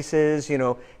high places, you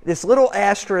know, this little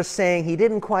asterisk saying he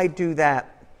didn't quite do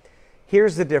that.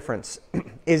 Here's the difference.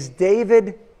 Is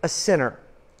David a sinner?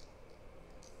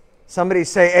 Somebody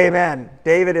say amen.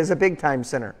 David is a big-time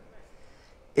sinner.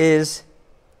 Is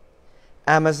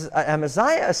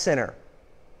Amaziah a sinner?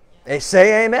 They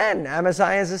say amen.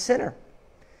 Amaziah is a sinner.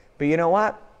 But you know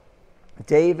what?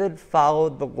 David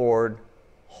followed the Lord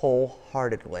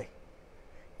wholeheartedly.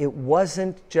 It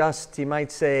wasn't just, you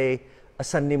might say, a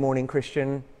Sunday morning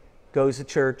Christian, goes to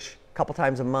church a couple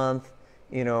times a month,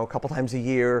 you know, a couple times a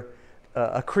year,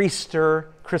 a Creaster,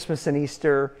 Christmas and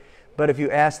Easter. But if you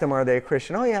ask them, are they a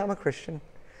Christian? Oh yeah, I'm a Christian.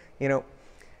 You know,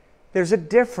 there's a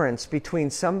difference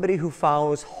between somebody who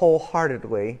follows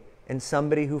wholeheartedly and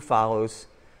somebody who follows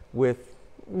with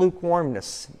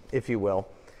lukewarmness, if you will.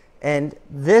 And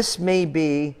this may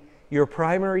be your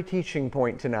primary teaching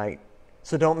point tonight,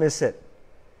 so don't miss it.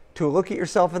 To look at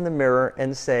yourself in the mirror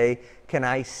and say, can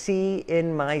I see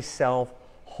in myself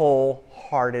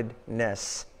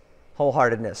wholeheartedness?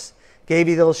 Wholeheartedness. Gave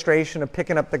you the illustration of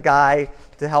picking up the guy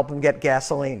to help him get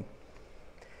gasoline.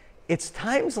 It's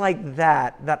times like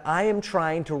that that I am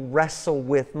trying to wrestle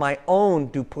with my own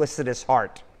duplicitous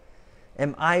heart.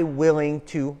 Am I willing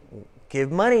to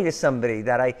give money to somebody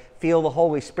that I feel the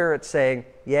Holy Spirit saying,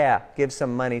 yeah, give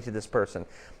some money to this person?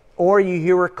 Or you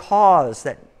hear a cause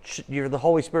that the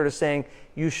Holy Spirit is saying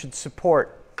you should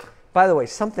support. By the way,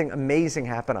 something amazing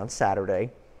happened on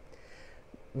Saturday.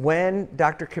 When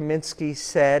Dr. Kaminsky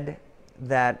said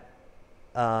that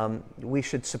we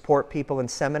should support people in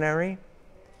seminary,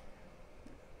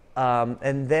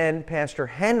 and then Pastor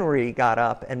Henry got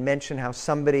up and mentioned how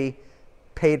somebody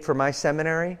paid for my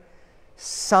seminary.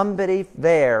 Somebody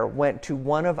there went to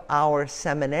one of our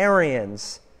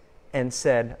seminarians and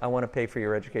said, I want to pay for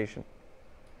your education.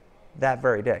 That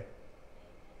very day.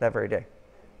 That very day.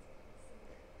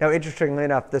 Now, interestingly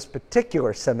enough, this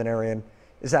particular seminarian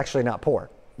is actually not poor.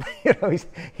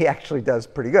 He actually does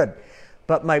pretty good.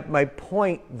 But my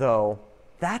point, though,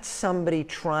 that's somebody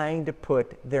trying to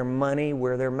put their money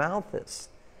where their mouth is.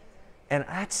 And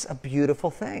that's a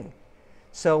beautiful thing.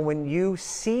 So when you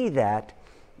see that,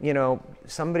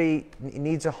 somebody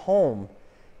needs a home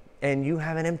and you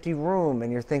have an empty room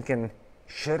and you're thinking,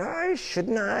 should I?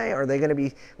 Shouldn't I? Are they going to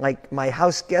be like my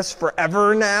house guests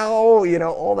forever now?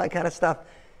 All that kind of stuff.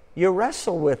 You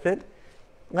wrestle with it.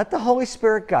 Let the Holy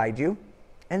Spirit guide you.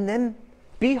 And then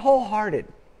be wholehearted,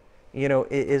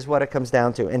 is what it comes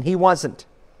down to. And he wasn't.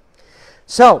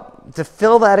 So, to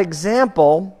fill that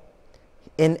example,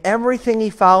 in everything he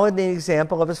followed the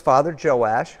example of his father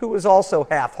Joash, who was also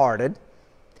half-hearted.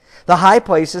 The high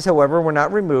places, however, were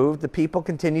not removed. The people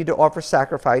continued to offer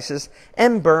sacrifices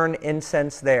and burn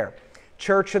incense there.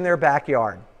 Church in their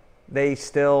backyard. They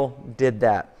still did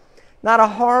that. Not a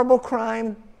horrible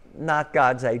crime, not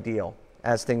God's ideal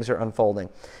as things are unfolding.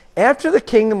 After the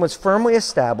kingdom was firmly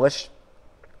established,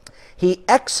 he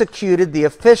executed the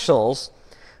officials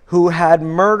who had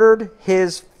murdered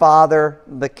his father,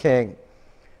 the king.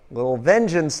 Little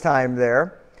vengeance time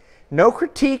there. No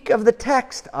critique of the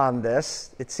text on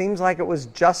this. It seems like it was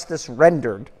justice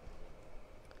rendered.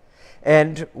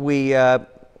 And we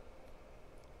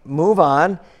move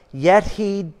on. Yet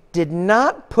he did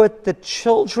not put the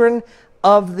children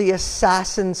of the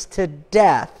assassins to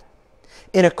death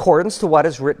in accordance to what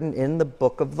is written in the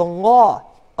book of the law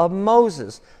of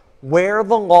Moses, where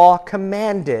the law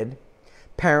commanded,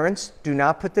 parents do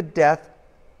not put to death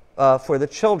for their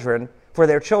children,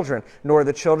 nor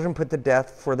the children put to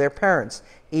death for their parents.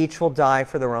 Each will die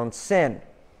for their own sin.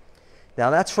 Now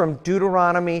that's from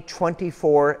Deuteronomy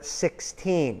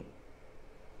 24:16.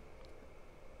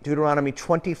 Deuteronomy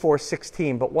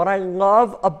 24:16. But what I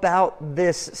love about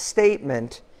this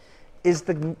statement is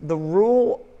the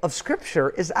rule of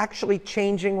Scripture is actually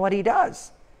changing what he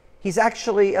does. He's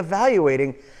actually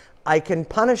evaluating, I can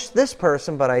punish this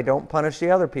person, but I don't punish the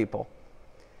other people.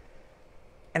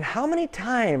 And how many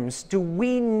times do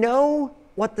we know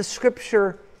what the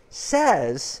Scripture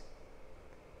says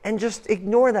and just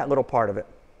ignore that little part of it?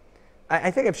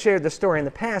 I think I've shared this story in the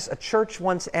past. A church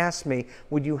once asked me,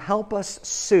 would you help us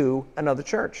sue another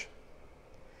church?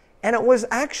 And it was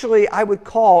actually, I would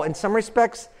call, in some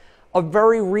respects, a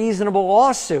very reasonable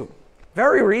lawsuit.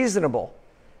 Very reasonable.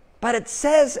 But it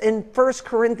says in 1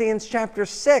 Corinthians chapter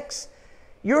 6,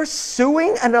 you're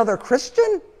suing another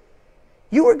Christian?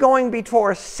 You are going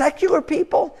before secular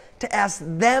people to ask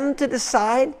them to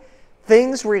decide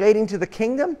things relating to the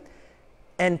kingdom?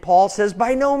 And Paul says,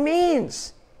 by no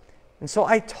means. And so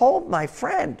I told my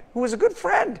friend, who was a good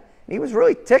friend, and he was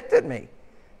really ticked at me,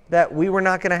 that we were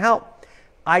not going to help.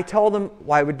 I told him,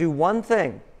 well, I would do one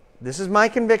thing. This is my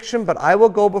conviction, but I will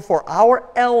go before our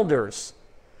elders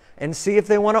and see if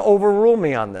they want to overrule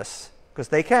me on this, because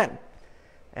they can.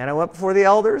 And I went before the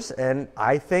elders, and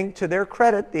I think to their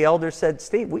credit, the elders said,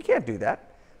 Steve, we can't do that.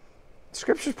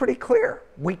 Scripture's pretty clear.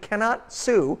 We cannot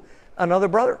sue another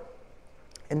brother.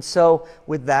 And so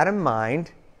with that in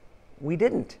mind, we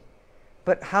didn't.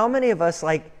 But how many of us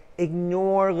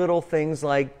ignore little things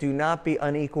like do not be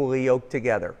unequally yoked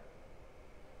together?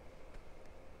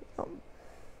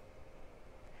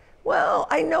 Well,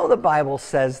 I know the Bible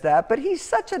says that, but he's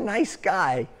such a nice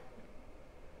guy.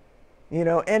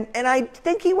 And I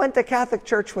think he went to Catholic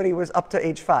church when he was up to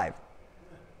age 5.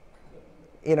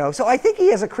 So I think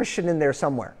he has a Christian in there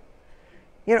somewhere.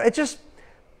 It just,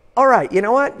 all right, you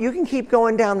know what? You can keep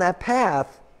going down that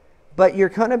path, but you're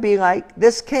going to be like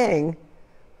this king,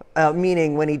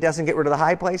 meaning when he doesn't get rid of the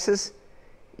high places.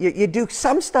 You do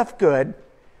some stuff good,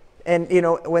 and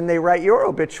when they write your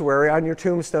obituary on your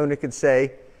tombstone, it could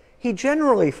say, he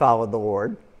generally followed the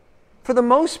Lord. For the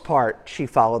most part, she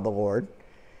followed the Lord.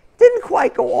 Didn't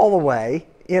quite go all the way,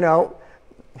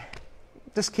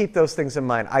 Just keep those things in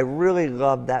mind. I really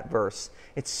love that verse.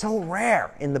 It's so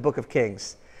rare in the book of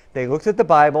Kings. They looked at the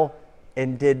Bible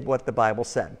and did what the Bible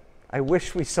said. I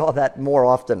wish we saw that more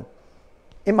often.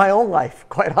 In my own life,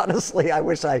 quite honestly, I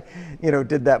wish I,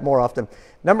 did that more often.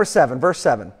 Number 7, verse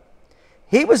 7.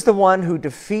 He was the one who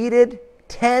defeated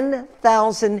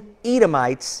 10,000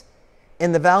 Edomites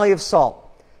in the Valley of Salt.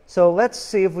 So let's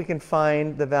see if we can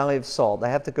find the Valley of Salt. I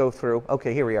have to go through.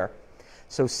 Okay, here we are.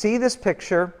 So see this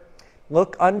picture.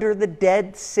 Look under the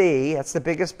Dead Sea. That's the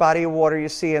biggest body of water you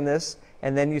see in this.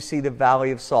 And then you see the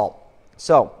Valley of Salt.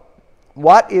 So,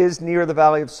 what is near the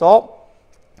Valley of Salt?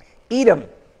 Edom.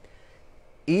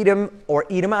 Edom or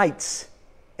Edomites.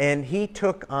 And he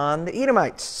took on the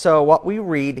Edomites. So what we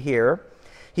read here,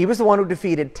 he was the one who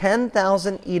defeated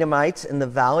 10,000 Edomites in the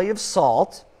Valley of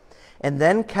Salt and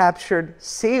then captured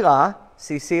Selah.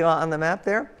 See Selah on the map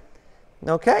there?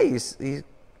 Okay, he's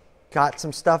got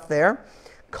some stuff there.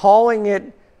 Calling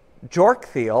it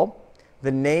Jorktheel,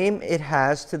 the name it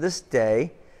has to this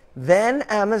day. Then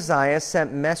Amaziah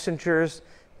sent messengers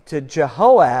to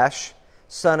Jehoash,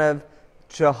 son of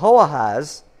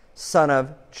Jehoahaz, son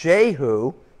of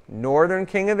Jehu, northern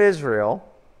king of Israel,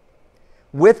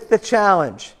 with the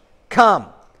challenge, come,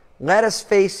 let us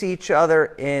face each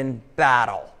other in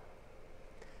battle.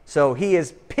 So he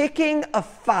is picking a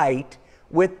fight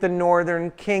with the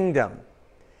northern kingdom.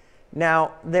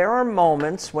 Now, there are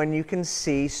moments when you can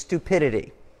see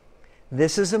stupidity.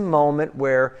 This is a moment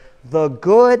where the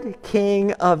good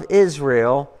king of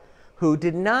Israel, who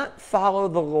did not follow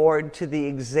the Lord to the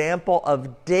example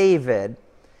of David,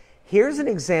 here's an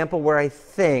example where I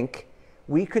think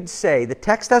we could say, the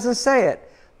text doesn't say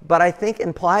it, but I think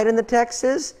implied in the text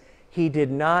is, he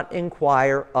did not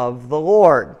inquire of the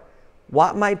Lord.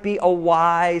 What might be a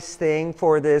wise thing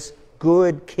for this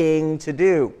good king to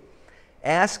do?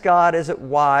 Ask God, is it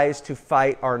wise to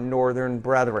fight our northern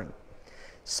brethren?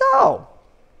 So,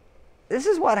 this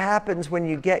is what happens when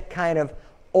you get kind of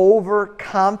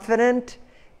overconfident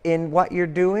in what you're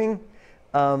doing.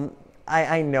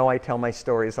 I know I tell my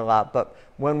stories a lot, but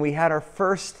when we had our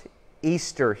first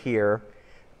Easter here,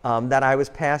 that I was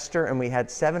pastor, and we had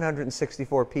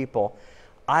 764 people,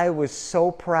 I was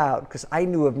so proud because I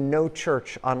knew of no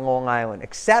church on Long Island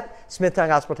except Smithtown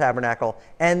Gospel Tabernacle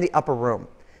and the Upper Room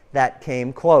that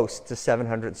came close to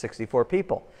 764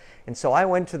 people. And so I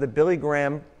went to the Billy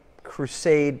Graham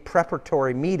Crusade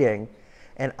preparatory meeting,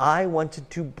 and I wanted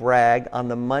to brag on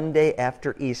the Monday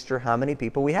after Easter how many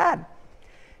people we had.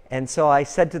 And so I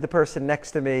said to the person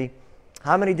next to me,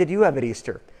 how many did you have at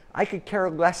Easter? I could care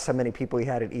less how many people he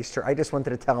had at Easter. I just wanted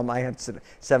to tell him I had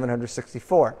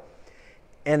 764.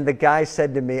 And the guy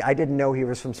said to me, I didn't know he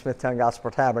was from Smithtown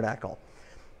Gospel Tabernacle.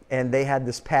 And they had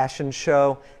this passion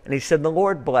show. And he said, the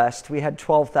Lord blessed. We had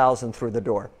 12,000 through the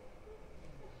door.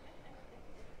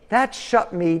 That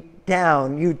shut me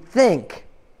down, you'd think.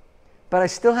 But I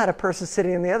still had a person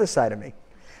sitting on the other side of me.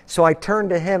 So I turned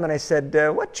to him and I said,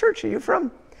 what church are you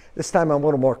from? This time I'm a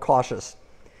little more cautious.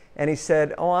 And he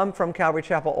said, oh, I'm from Calvary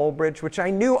Chapel, Old Bridge, which I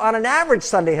knew on an average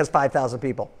Sunday has 5,000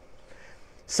 people.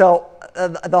 So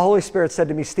the Holy Spirit said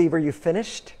to me, Steve, are you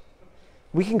finished?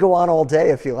 We can go on all day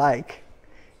if you like,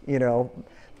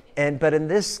 But in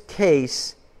this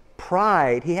case,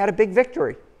 pride, he had a big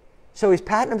victory. So he's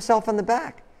patting himself on the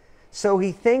back. So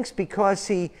he thinks because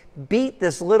he beat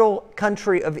this little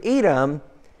country of Edom,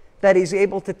 that he's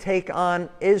able to take on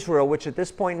Israel, which at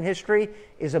this point in history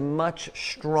is a much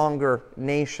stronger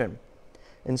nation.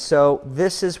 And so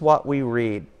this is what we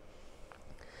read.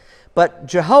 But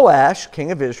Jehoash,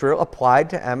 king of Israel, replied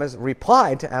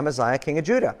to Amaziah, king of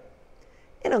Judah,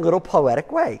 in a little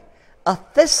poetic way. A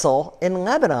thistle in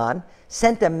Lebanon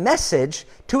sent a message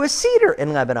to a cedar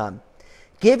in Lebanon.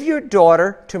 Give your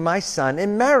daughter to my son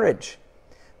in marriage.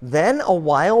 Then a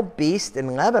wild beast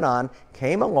in Lebanon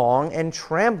came along and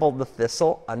trampled the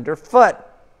thistle underfoot.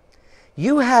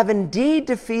 You have indeed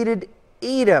defeated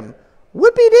Edom.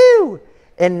 Whoopee-doo!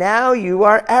 And now you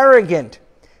are arrogant.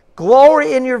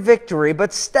 Glory in your victory,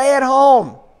 but stay at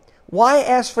home. Why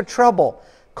ask for trouble?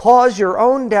 Cause your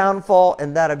own downfall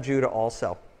and that of Judah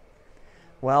also.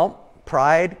 Well,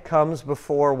 pride comes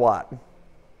before what?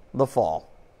 The fall.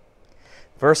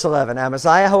 Verse 11,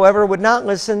 Amaziah, however, would not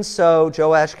listen, so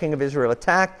Joash, king of Israel,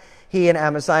 attacked. He and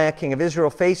Amaziah, king of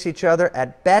Israel, faced each other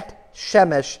at Bet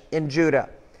Shemesh in Judah.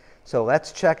 So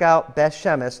let's check out Beth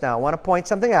Shemesh. Now I want to point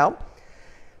something out.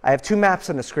 I have two maps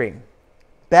on the screen.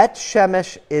 Beth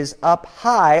Shemesh is up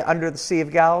high under the Sea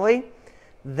of Galilee.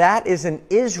 That is in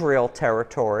Israel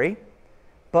territory.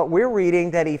 But we're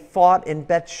reading that he fought in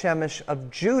Beth Shemesh of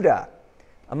Judah,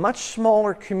 a much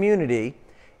smaller community.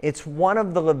 It's one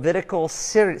of the Levitical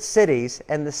cities,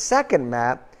 and the second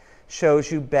map shows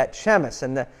you Beth Shemesh.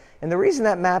 And the reason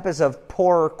that map is of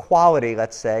poorer quality,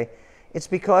 let's say, it's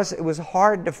because it was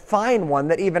hard to find one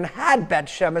that even had Beth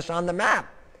Shemesh on the map,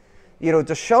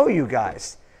 to show you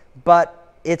guys.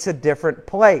 But it's a different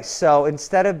place. So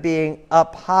instead of being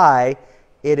up high,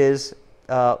 it is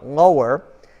lower.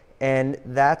 And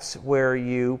that's where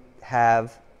you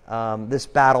have this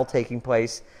battle taking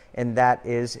place, and that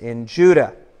is in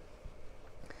Judah.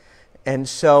 And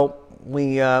so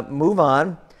we move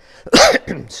on.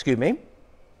 Excuse me.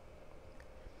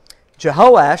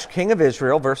 Jehoash, king of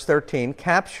Israel, verse 13,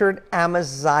 captured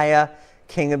Amaziah,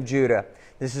 king of Judah.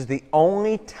 This is the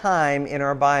only time in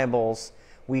our Bibles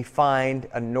we find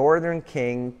a northern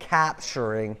king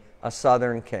capturing a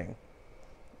southern king.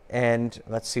 And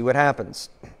let's see what happens.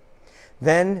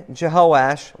 Then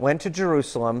Jehoash went to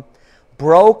Jerusalem,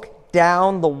 broke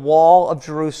down the wall of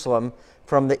Jerusalem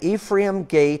from the Ephraim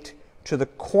gate to the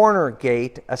corner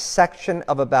gate, a section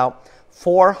of about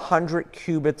 400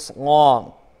 cubits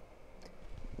long.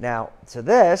 Now, to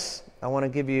this, I want to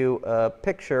give you a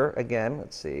picture again.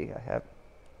 Let's see.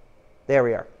 There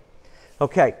we are.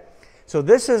 Okay. So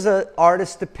this is an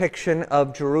artist's depiction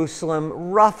of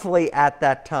Jerusalem roughly at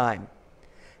that time.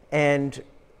 And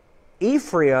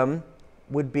Ephraim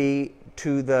would be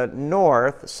to the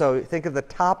north, so think of the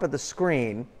top of the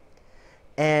screen,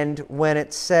 and when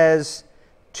it says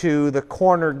to the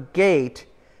corner gate,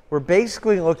 we're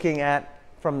basically looking at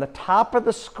from the top of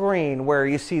the screen where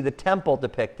you see the temple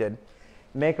depicted,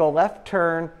 make a left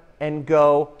turn and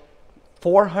go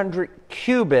 400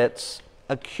 cubits.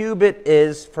 A cubit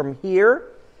is from here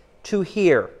to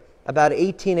here, about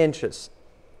 18 inches.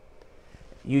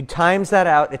 You times that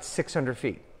out, it's 600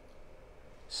 feet.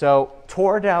 So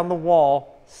tore down the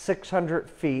wall 600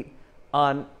 feet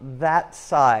on that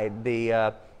side,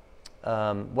 the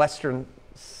western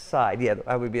side. Yeah,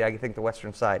 that would be, I think, the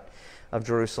western side of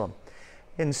Jerusalem.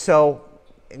 And so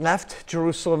it left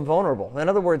Jerusalem vulnerable. In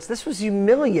other words, this was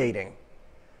humiliating.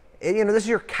 This is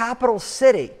your capital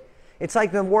city. It's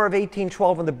like the War of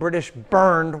 1812 when the British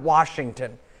burned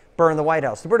Washington, burned the White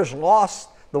House. The British lost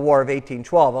the War of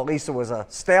 1812. At least it was a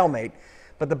stalemate.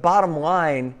 But the bottom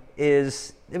line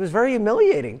is it was very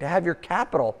humiliating to have your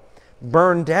capital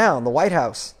burned down, the White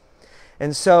House.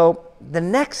 And so the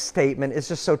next statement is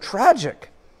just so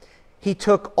tragic. He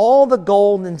took all the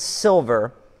gold and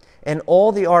silver and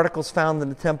all the articles found in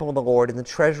the temple of the Lord and the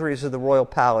treasuries of the royal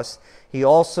palace. He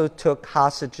also took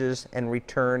hostages and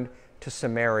returned to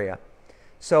Samaria.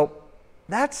 So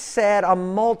that's sad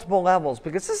on multiple levels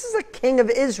because this is a king of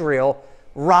Israel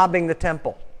robbing the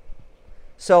temple.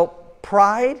 So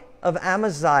pride of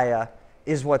Amaziah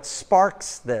is what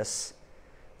sparks this.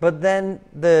 But then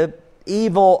the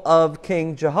evil of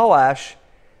King Jehoash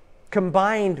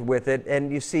combined with it,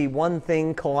 and you see one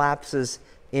thing collapses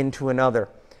into another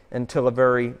until a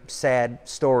very sad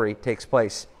story takes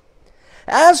place.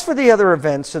 As for the other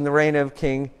events in the reign of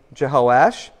King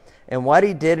Jehoash and what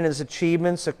he did in his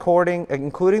achievements,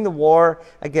 including the war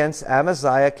against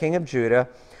Amaziah, king of Judah,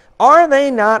 are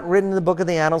they not written in the book of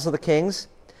the annals of the kings?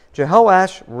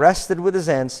 Jehoash rested with his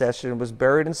ancestors and was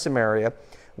buried in Samaria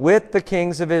with the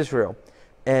kings of Israel.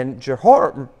 And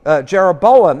Jeroboam,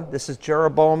 this is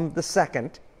Jeroboam II,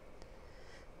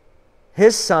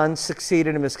 his son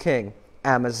succeeded him as king.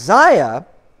 Amaziah,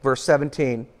 verse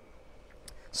 17,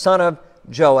 son of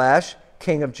Joash,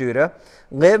 king of Judah,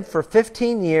 lived for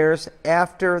 15 years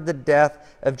after the death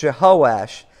of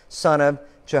Jehoash, son of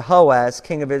Jehoaz,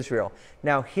 king of Israel.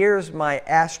 Now here's my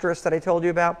asterisk that I told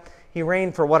you about. He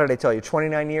reigned for, what did I tell you,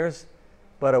 29 years?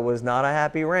 But it was not a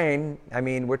happy reign. I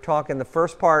mean, we're talking the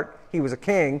first part, he was a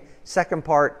king. Second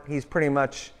part, he's pretty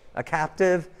much a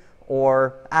captive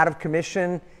or out of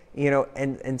commission,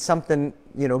 and something,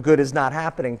 good is not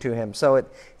happening to him. So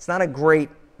it's not a great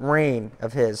reign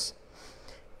of his.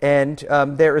 And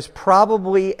there is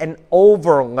probably an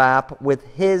overlap with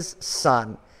his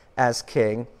son as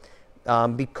king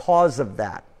because of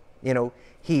that.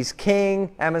 He's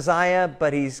king, Amaziah,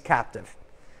 but he's captive,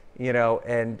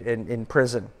 and in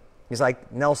prison. He's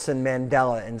like Nelson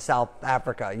Mandela in South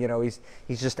Africa.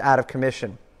 He's just out of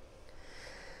commission.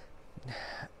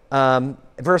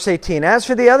 Verse 18, as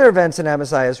for the other events in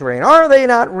Amaziah's reign, are they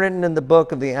not written in the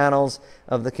book of the annals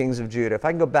of the kings of Judah? If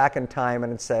I can go back in time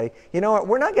and say, you know what,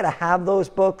 we're not going to have those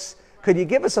books Could you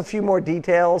give us a few more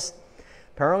details?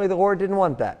 Apparently the Lord didn't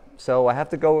want that. So I have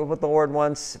to go with what the Lord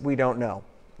wants. We don't know,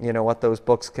 what those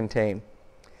books contain.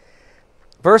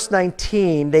 Verse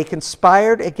 19, they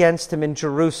conspired against him in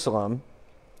Jerusalem.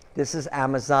 This is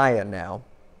Amaziah now.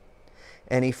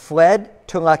 And he fled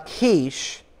to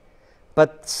Lachish,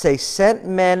 but they sent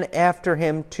men after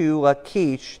him to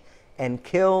Lachish and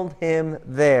killed him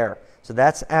there. So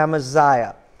that's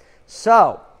Amaziah.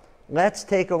 So let's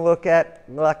take a look at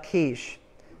Lachish.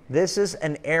 This is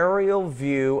an aerial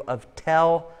view of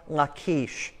Tel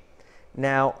Lachish.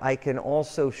 Now I can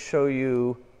also show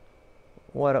you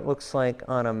what it looks like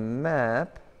on a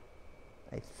map,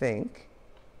 I think.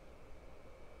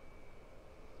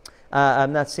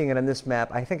 I'm not seeing it on this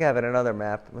map. I think I have it on another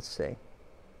map. Let's see.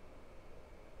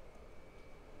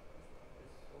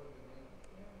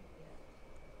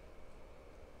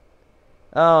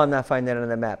 Oh, I'm not finding it on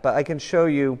the map, but I can show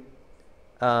you.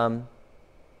 There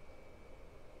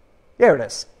it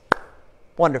is.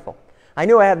 Wonderful. I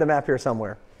knew I had the map here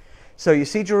somewhere. So you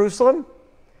see Jerusalem?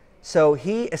 So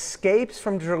he escapes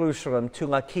from Jerusalem to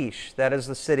Lachish. That is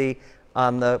the city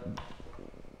on the,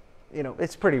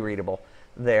 it's pretty readable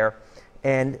there.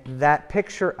 And that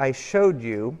picture I showed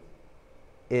you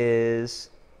is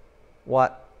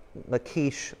what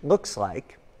Lachish looks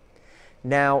like.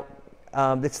 Now,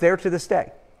 it's there to this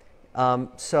day.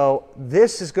 So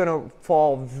this is going to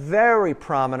fall very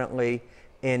prominently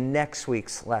in next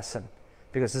week's lesson,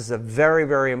 because this is a very,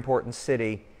 very important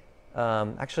city.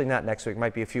 Actually, not next week. It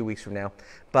might be a few weeks from now.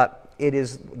 But it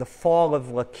is the fall of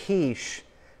Lachish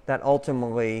that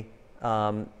ultimately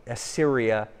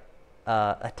Assyria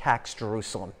attacks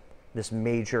Jerusalem, this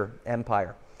major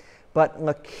empire. But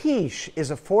Lachish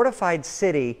is a fortified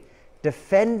city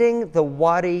defending the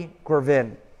Wadi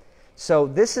Gravin. So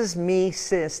this is me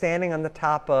standing on the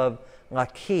top of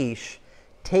Lachish,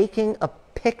 taking a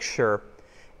picture,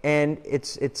 and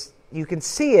you can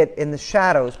see it in the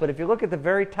shadows, but if you look at the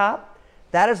very top,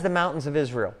 that is the mountains of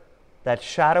Israel, that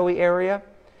shadowy area.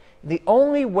 The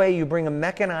only way you bring a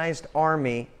mechanized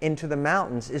army into the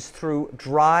mountains is through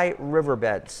dry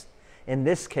riverbeds, in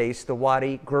this case, the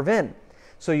Wadi Gravin.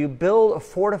 So you build a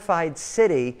fortified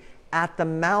city at the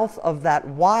mouth of that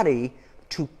wadi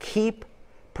to keep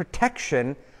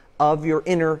protection of your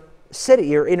inner city,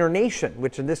 your inner nation,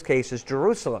 which in this case is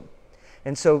Jerusalem.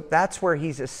 And so that's where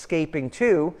he's escaping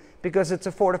to, because it's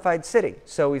a fortified city.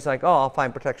 So he's like, oh, I'll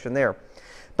find protection there.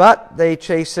 But they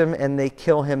chase him and they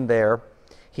kill him there.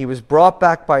 He was brought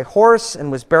back by horse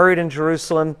and was buried in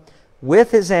Jerusalem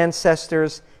with his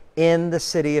ancestors in the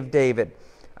city of David.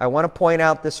 I want to point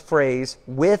out this phrase,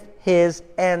 with his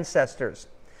ancestors,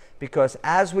 because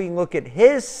as we look at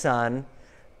his son,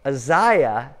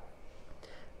 Azariah,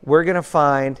 we're going to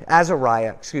find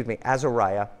Azariah,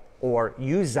 or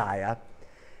Uzziah.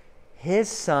 His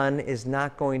son is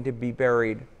not going to be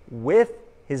buried with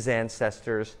his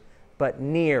ancestors, but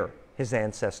near his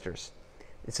ancestors.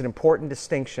 It's an important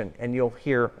distinction, and you'll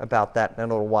hear about that in a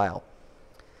little while.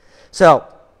 So,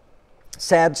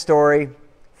 sad story.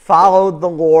 Followed the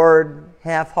Lord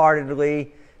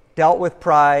half-heartedly, dealt with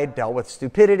pride, dealt with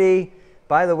stupidity.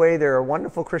 By the way, there are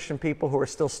wonderful Christian people who are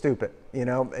still stupid.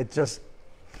 It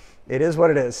is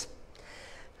what it is.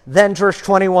 Then verse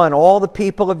 21, all the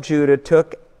people of Judah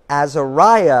took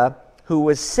Azariah, who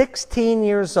was 16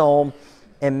 years old,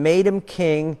 and made him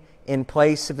king in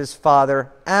place of his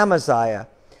father Amaziah.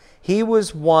 He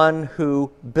was one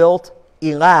who built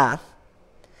Elath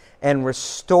and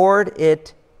restored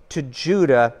it to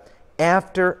Judah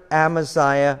after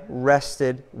Amaziah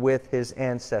rested with his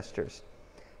ancestors.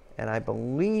 And I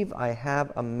believe I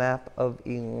have a map of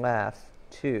Elath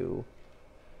too.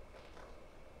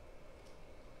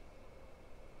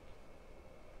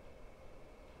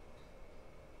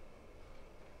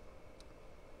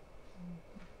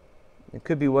 It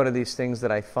could be one of these things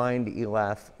that I find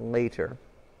Elath later.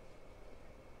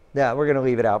 Yeah, we're going to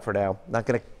leave it out for now. Not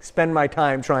going to spend my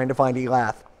time trying to find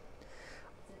Elath.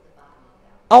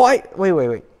 Oh,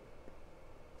 wait.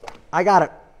 I got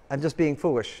it. I'm just being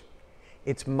foolish.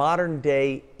 It's modern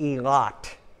day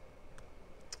Elat.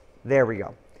 There we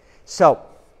go. So,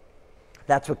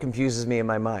 that's what confuses me in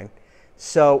my mind.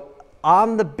 So,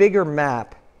 on the bigger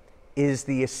map is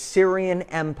the Assyrian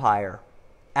Empire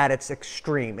at its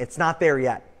extreme. It's not there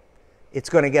yet. It's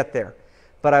going to get there.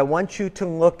 But I want you to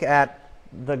look at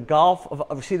the Gulf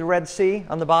of see the Red Sea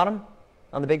on the bottom,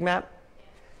 on the big map?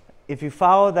 If you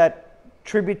follow that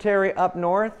tributary up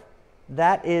north,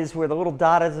 that is where the little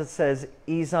dot is that says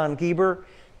Ezon Geber.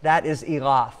 That is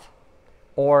Elath,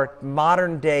 or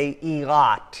modern day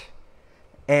Elat.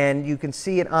 And you can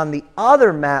see it on the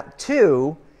other map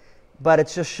too. but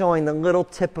it's just showing the little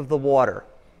tip of the water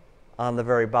on the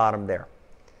very bottom there.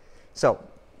 So,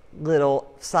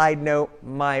 little side note,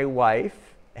 my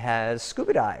wife has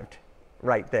scuba dived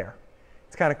right there.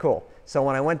 It's kind of cool. So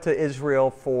when I went to Israel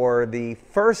for the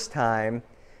first time,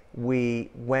 we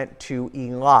went to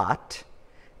Eilat,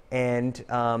 and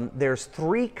there's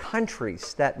 3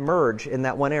 countries that merge in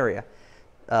that one area.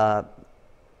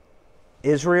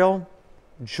 Israel,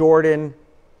 Jordan,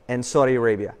 and Saudi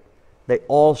Arabia. They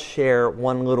all share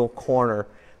one little corner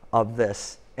of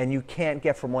this, and you can't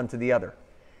get from one to the other.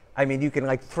 I mean, you can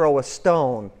like throw a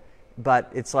stone,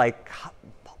 but it's like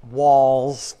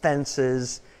walls,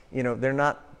 fences, you know, they're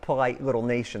not polite little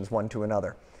nations one to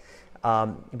another.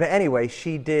 But anyway,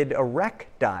 she did a wreck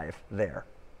dive there,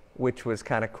 which was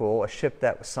kind of cool, a ship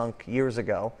that was sunk years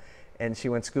ago, and she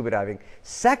went scuba diving.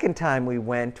 Second time we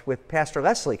went with Pastor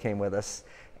Leslie came with us,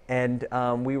 and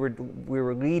we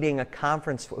were leading a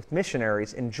conference with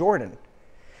missionaries in Jordan.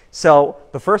 So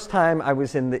the first time I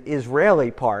was in the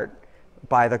Israeli part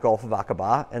by the Gulf of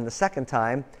Aqaba, and the second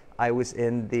time I was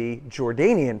in the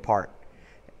Jordanian part.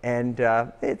 And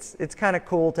it's kind of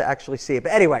cool to actually see it.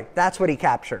 But anyway, that's what he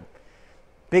captured.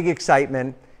 Big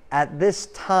excitement. At this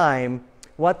time,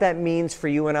 what that means for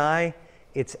you and I,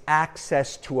 it's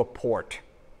access to a port,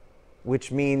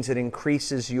 which means it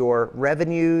increases your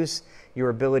revenues, your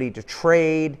ability to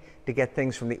trade, to get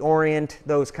things from the Orient,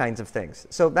 those kinds of things.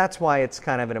 So that's why it's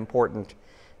kind of an important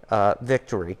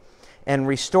victory. And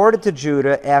restored it to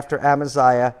Judah after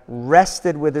Amaziah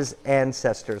rested with his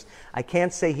ancestors. I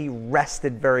can't say he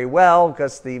rested very well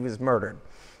because he was murdered.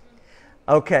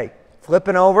 Okay,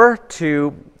 flipping over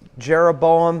to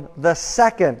Jeroboam the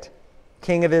second,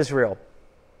 king of Israel.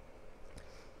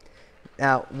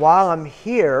 Now, while I'm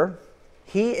here,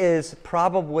 he is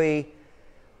probably,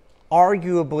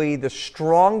 arguably, the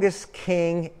strongest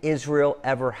king Israel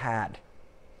ever had.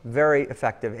 Very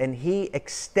effective. And he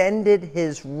extended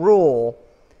his rule.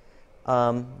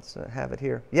 So I have it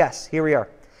here. Yes, here we are.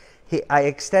 I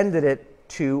extended it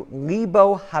to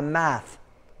Lebo Hamath.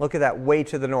 Look at that, way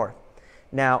to the north.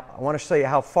 Now, I want to show you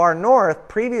how far north.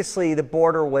 Previously, the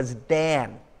border was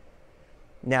Dan.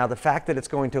 Now, the fact that it's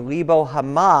going to Lebo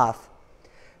Hamath,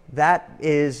 that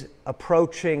is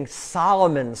approaching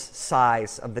Solomon's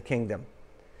size of the kingdom.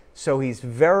 So he's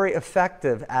very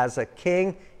effective as a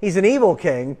king. He's an evil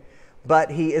king, but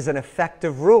he is an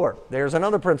effective ruler. There's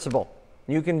another principle.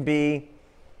 You can be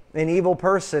an evil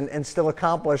person and still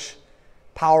accomplish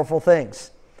powerful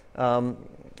things.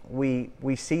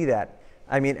 We see that.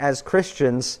 I mean, as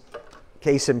Christians,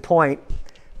 case in point,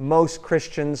 most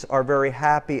Christians are very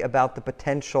happy about the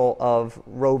potential of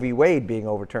Roe v. Wade being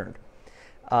overturned.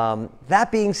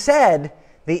 That being said,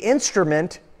 the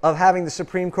instrument of having the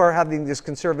Supreme Court having these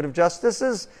conservative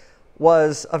justices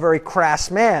was a very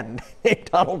crass man named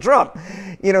Donald Trump.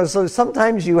 You know, so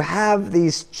sometimes you have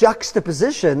these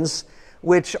juxtapositions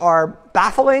which are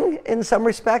baffling in some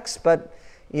respects, but,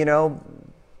 you know,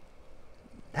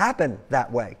 happen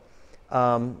that way,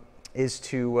 is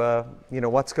to, you know,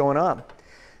 what's going on.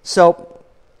 So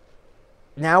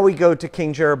now we go to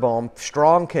King Jeroboam,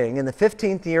 strong king. In the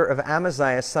 15th year of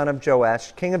Amaziah, son of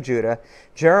Joash, king of Judah,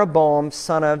 Jeroboam,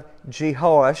 son of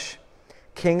Jehoash,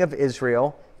 king of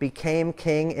Israel, became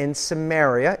king in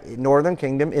Samaria, northern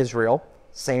kingdom, Israel,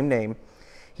 same name.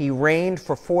 He reigned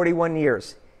for 41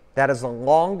 years. That is the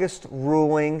longest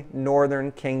ruling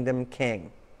northern kingdom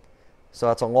king. So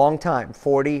that's a long time,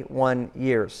 41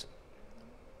 years.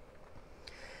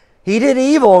 He did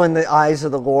evil in the eyes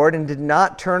of the Lord and did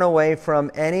not turn away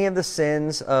from any of the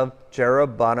sins of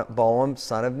Jeroboam,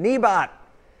 son of Nebat.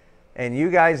 And you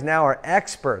guys now are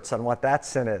experts on what that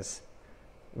sin is.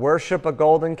 Worship a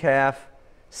golden calf,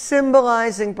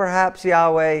 symbolizing perhaps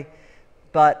Yahweh,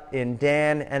 but in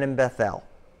Dan and in Bethel.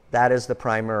 That is the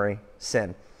primary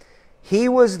sin. He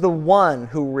was the one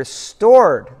who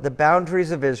restored the boundaries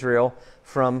of Israel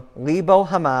from Lebo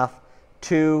Hamath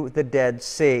to the Dead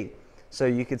Sea. So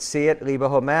you could see it, Lebo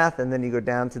Hamath, and then you go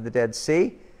down to the Dead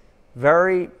Sea.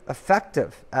 Very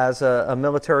effective as a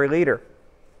military leader.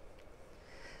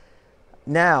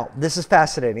 Now, this is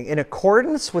fascinating. In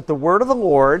accordance with the word of the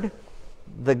Lord,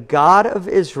 the God of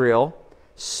Israel,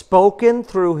 spoken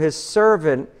through his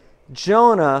servant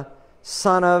Jonah,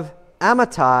 son of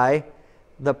Amittai,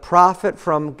 the prophet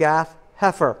from Gath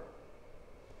Hepher.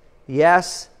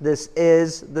 Yes, this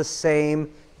is the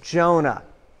same Jonah.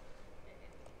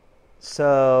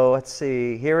 So let's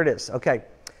see, here it is. Okay,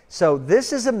 so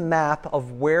this is a map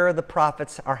of where the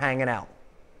prophets are hanging out.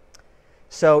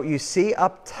 So you see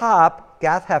up top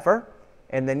Gath Hepher,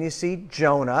 and then you see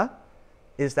Jonah,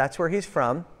 that's where he's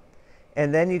from.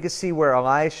 And then you can see where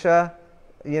Elisha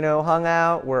hung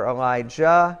out were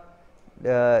Elijah,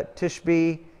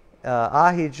 Tishbe,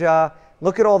 Ahijah.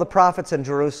 Look at all the prophets in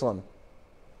Jerusalem.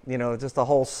 Just a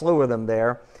whole slew of them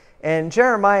there. And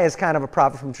Jeremiah is kind of a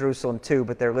prophet from Jerusalem too,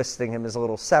 but they're listing him as a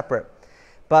little separate.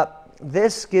 But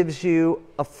this gives you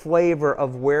a flavor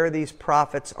of where these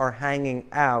prophets are hanging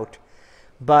out.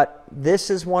 But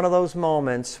this is one of those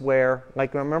moments where,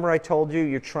 like, remember I told you,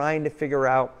 you're trying to figure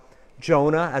out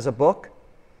Jonah as a book,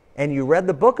 and you read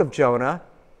the book of Jonah,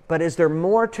 but is there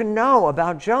more to know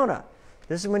about Jonah?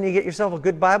 This is when you get yourself a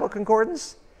good Bible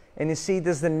concordance, and you see,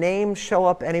 does the name show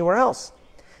up anywhere else?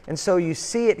 And so you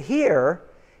see it here,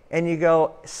 and you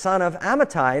go, son of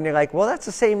Amittai, and you're like, well, that's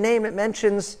the same name it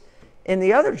mentions in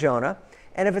the other Jonah.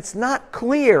 And if it's not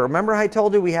clear, remember I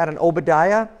told you we had an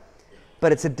Obadiah,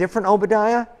 but it's a different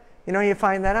Obadiah? You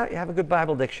find that out, you have a good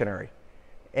Bible dictionary.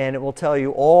 And it will tell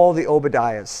you all the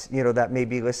Obadiahs, that may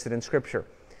be listed in Scripture.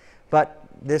 But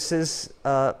this is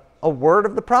a word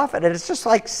of the prophet, and it's just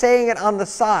like saying it on the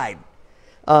side.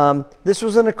 This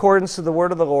was in accordance to the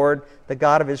word of the Lord, the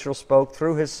God of Israel spoke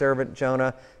through his servant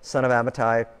Jonah, son of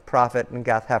Amittai, prophet in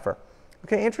Gath-Hepher.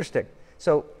 Okay, interesting.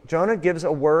 So Jonah gives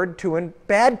a word to a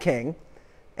bad king,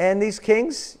 and these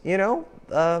kings,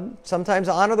 sometimes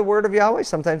honor the word of Yahweh,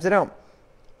 sometimes they don't.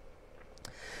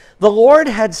 The Lord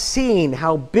had seen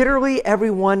how bitterly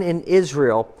everyone in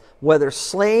Israel, whether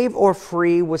slave or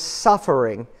free, was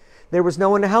suffering. There was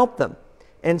no one to help them.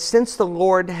 And since the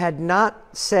Lord had not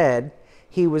said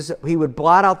he would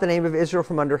blot out the name of Israel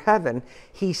from under heaven,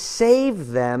 he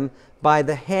saved them by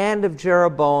the hand of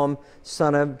Jeroboam,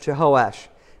 son of Jehoash.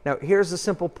 Now, here's the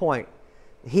simple point.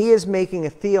 He is making a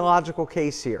theological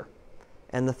case here.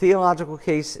 And the theological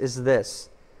case is this.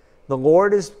 The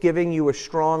Lord is giving you a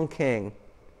strong king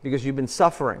because you've been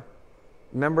suffering.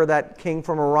 Remember that king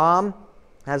from Aram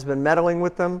has been meddling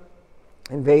with them,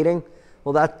 invading?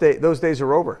 Well, those days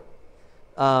are over.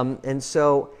 And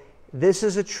so this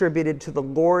is attributed to the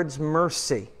Lord's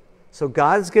mercy. So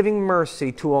God's giving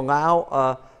mercy to allow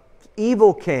an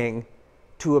evil king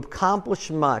to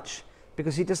accomplish much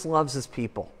because he just loves his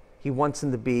people. He wants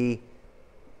them to be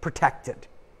protected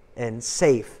and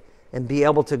safe and be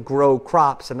able to grow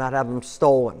crops and not have them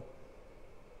stolen.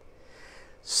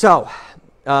 So,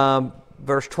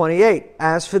 verse 28,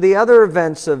 as for the other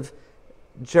events of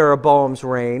Jeroboam's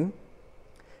reign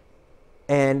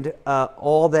and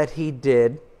all that he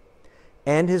did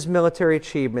and his military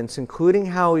achievements, including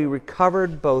how he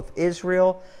recovered both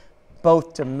Israel,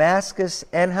 both Damascus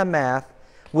and Hamath,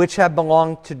 which have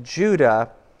belonged to Judah,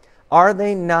 are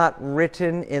they not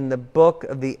written in the book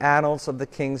of the annals of the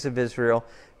kings of Israel?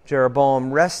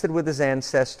 Jeroboam rested with his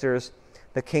ancestors,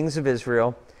 the kings of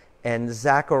Israel, and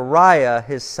Zechariah,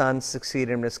 his son,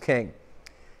 succeeded him as king.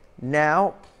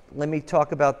 Now, let me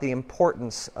talk about the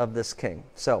importance of this king.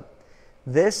 So,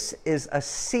 this is a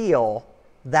seal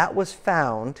that was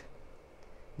found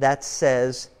that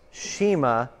says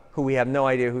Shema, who we have no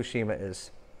idea who Shema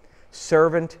is,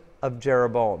 servant of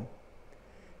Jeroboam.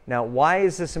 Now, why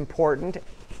is this important?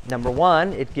 Number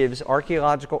one, it gives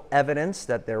archaeological evidence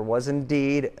that there was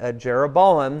indeed a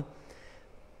Jeroboam,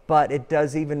 but it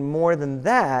does even more than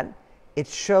that. It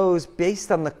shows,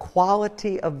 based on the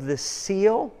quality of the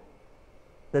seal,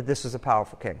 that this was a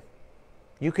powerful king.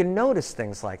 You can notice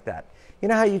things like that. You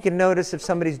know how you can notice if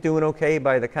somebody's doing okay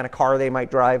by the kind of car they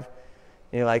might drive?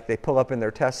 Like they pull up in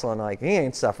their Tesla and like, he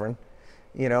ain't suffering.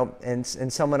 And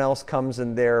someone else comes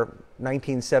in their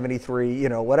 1973,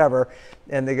 whatever,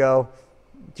 and they go,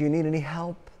 do you need any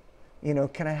help?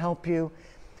 Can I help you?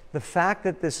 The fact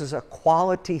that this is a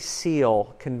quality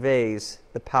seal conveys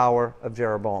the power of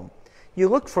Jeroboam. You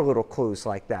look for little clues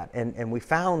like that, and we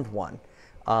found one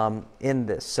in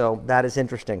this, so that is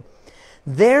interesting.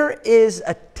 There is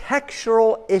a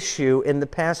textual issue in the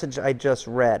passage I just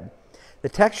read. The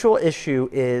textual issue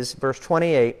is, verse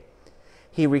 28,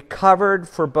 he recovered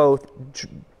for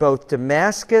both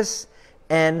Damascus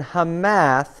and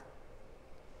Hamath.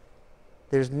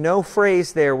 There's no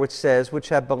phrase there which says, which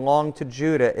have belonged to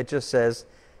Judah. It just says,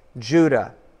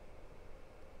 Judah.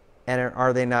 And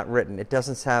are they not written? It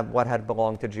doesn't have what had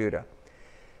belonged to Judah.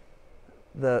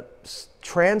 The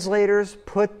translators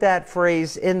put that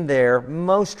phrase in there.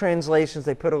 Most translations,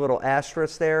 they put a little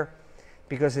asterisk there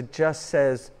because it just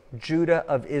says Judah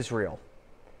of Israel,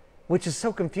 which is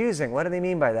so confusing. What do they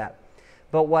mean by that?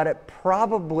 But what it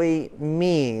probably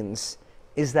means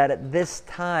is that at this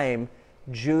time,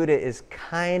 Judah is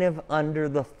kind of under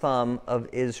the thumb of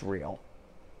Israel.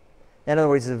 In other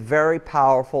words, a very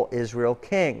powerful Israel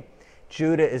king.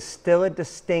 Judah is still a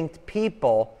distinct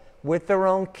people with their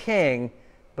own king,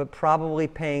 but probably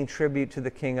paying tribute to the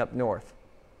king up north.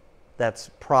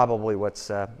 That's probably what's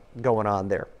going on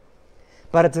there.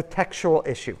 But it's a textual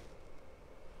issue.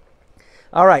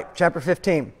 All right, chapter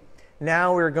 15.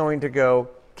 Now we're going to go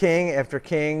king after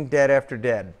king, dead after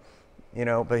dead.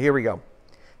 But here we go.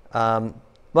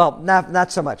 Well,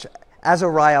 not so much.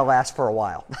 Azariah lasts for a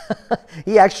while.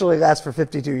 He actually lasts for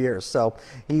 52 years, so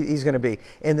he's going to be.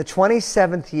 In the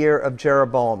 27th year of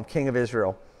Jeroboam, king of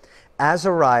Israel,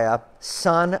 Azariah,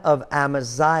 son of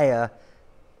Amaziah,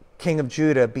 king of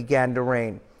Judah, began to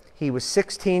reign. He was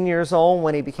 16 years old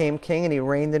when he became king, and he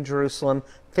reigned in Jerusalem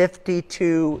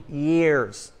 52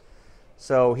 years.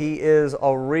 So he is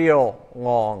a real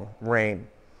long reign.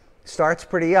 Starts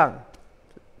pretty young,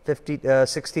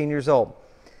 16 years old.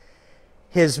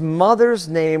 His mother's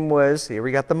name was, here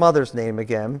we got the mother's name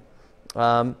again,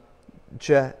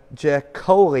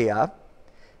 Jecholiah.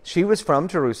 She was from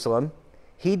Jerusalem.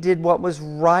 He did what was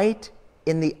right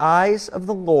in the eyes of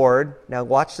the Lord. Now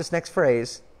watch this next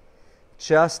phrase.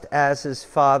 Just as his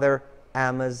father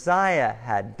Amaziah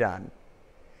had done.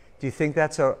 Do you think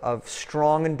that's a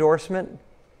strong endorsement?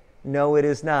 No, it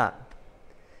is not.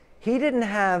 He didn't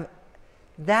have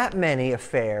that many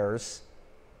affairs.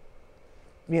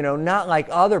 Not like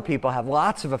other people have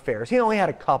lots of affairs. He only had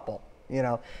a couple.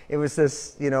 It was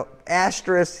this,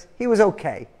 asterisk. He was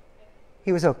okay.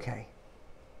 He was okay.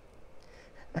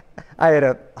 I had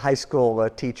a high school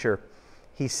teacher.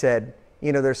 He said,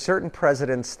 there's certain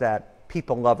presidents that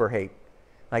people love or hate,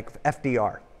 like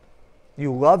FDR.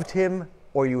 You loved him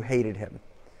or you hated him.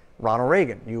 Ronald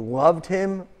Reagan, you loved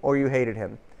him or you hated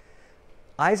him.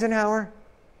 Eisenhower,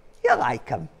 you like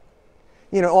him.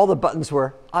 All the buttons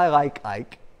were, I like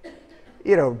Ike.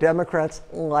 Democrats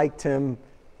liked him.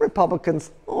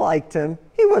 Republicans liked him.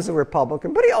 He was a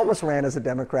Republican, but he almost ran as a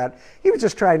Democrat. He was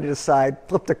just trying to decide,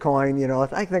 flipped a coin,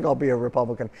 I think I'll be a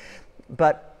Republican.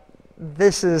 But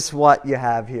this is what you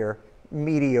have here,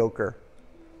 mediocre.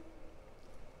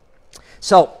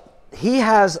 So he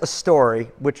has a story,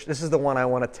 which this is the one I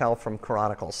want to tell from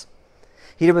Chronicles.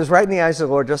 He was right in the eyes of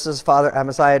the Lord, just as his father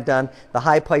Amaziah had done. The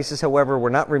high places, however,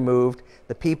 were not removed.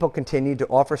 The people continued to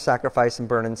offer sacrifice and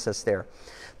burn incense there.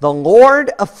 The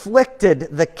Lord afflicted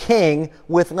the king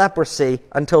with leprosy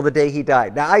until the day he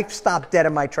died. Now, I stop dead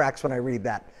in my tracks when I read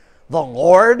that. The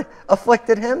Lord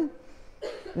afflicted him?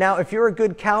 Now, if you're a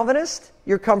good Calvinist,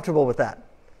 you're comfortable with that.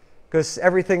 Because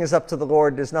everything is up to the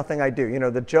Lord. There's nothing I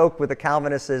do. The joke with the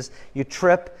Calvinist is you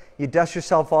trip, you dust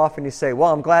yourself off, and you say,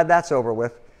 well, I'm glad that's over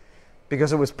with.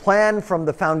 Because it was planned from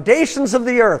the foundations of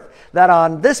the earth that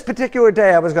on this particular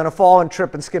day I was going to fall and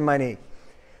trip and skin my knee.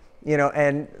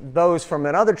 And those from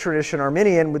another tradition,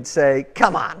 Arminian, would say,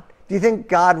 come on, do you think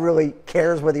God really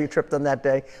cares whether you tripped on that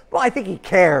day? Well, I think he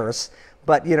cares.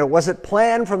 But, was it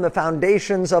planned from the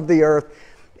foundations of the earth?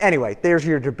 Anyway, there's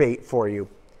your debate for you.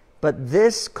 But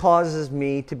this causes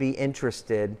me to be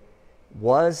interested.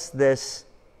 Was this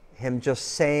him just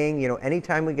saying,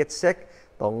 anytime we get sick,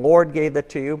 the Lord gave that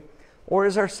to you? Or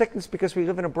is our sickness because we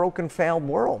live in a broken, failed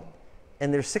world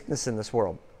and there's sickness in this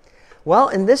world? Well,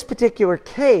 in this particular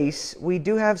case, we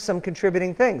do have some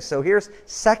contributing things. So here's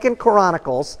 2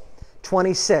 Chronicles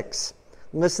 26.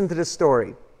 Listen to the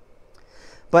story.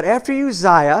 But after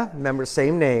Uzziah, remember,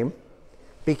 same name,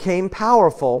 became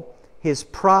powerful, his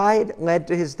pride led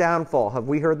to his downfall. Have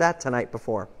we heard that tonight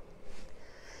before?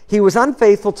 He was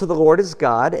unfaithful to the Lord his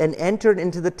God and entered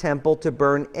into the temple to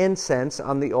burn incense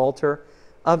on the altar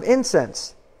of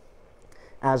incense.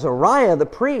 Azariah the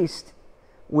priest,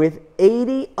 with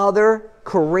 80 other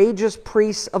courageous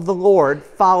priests of the Lord,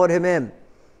 followed him in.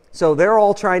 So they're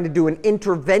all trying to do an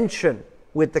intervention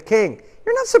with the king.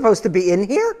 You're not supposed to be in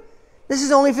here. This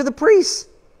is only for the priests.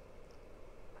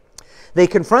 They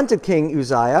confronted King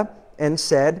Uzziah and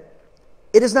said,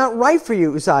 it is not right for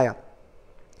you, Uzziah,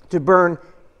 to burn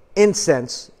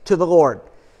incense to the Lord.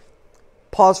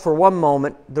 Pause for one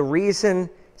moment. The reason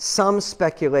some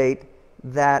speculate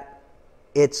that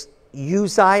it's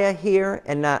Uzziah here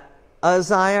and not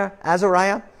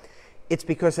Azariah, it's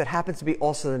because it happens to be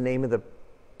also the name of the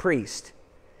priest.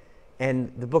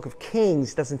 And the book of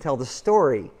Kings doesn't tell the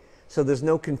story. So there's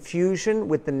no confusion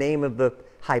with the name of the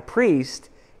high priest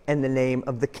and the name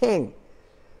of the king.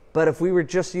 But if we were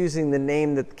just using the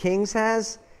name that Kings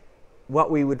has, what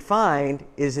we would find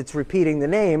is it's repeating the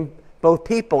name, both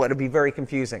people. It would be very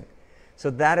confusing. So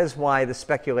that is why the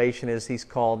speculation is he's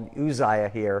called Uzziah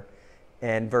here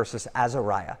and versus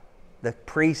Azariah. The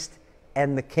priest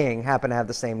and the king happen to have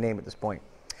the same name at this point.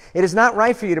 It is not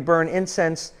right for you to burn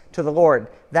incense to the Lord.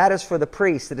 That is for the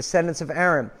priests, the descendants of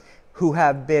Aaron, who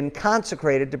have been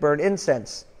consecrated to burn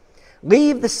incense.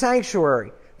 Leave the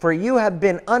sanctuary, for you have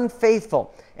been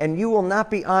unfaithful, and you will not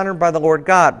be honored by the Lord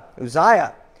God.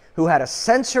 Uzziah who had a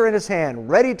censer in his hand,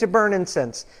 ready to burn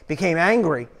incense, became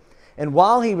angry. And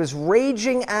while he was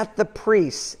raging at the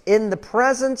priests in the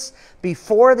presence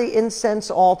before the incense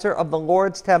altar of the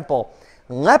Lord's temple,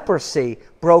 leprosy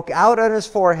broke out on his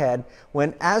forehead.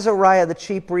 When Azariah the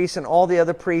chief priest and all the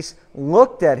other priests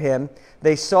looked at him,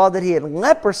 they saw that he had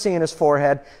leprosy in his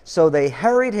forehead, so they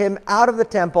hurried him out of the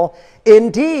temple.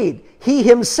 Indeed, he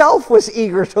himself was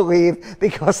eager to leave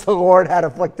because the Lord had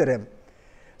afflicted him.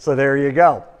 So there you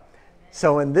go.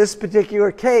 So in this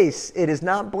particular case, it is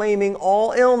not blaming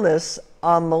all illness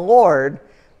on the Lord,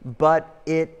 but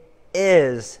it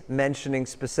is mentioning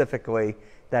specifically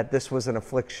that this was an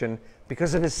affliction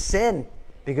because of his sin,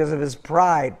 because of his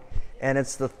pride. And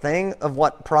it's the thing of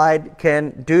what pride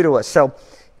can do to us. So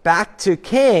back to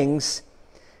Kings,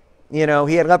 he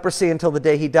had leprosy until the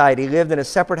day he died. He lived in a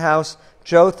separate house.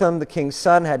 Jotham, the king's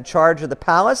son, had charge of the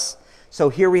palace. So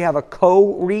here we have a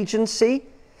co-regency.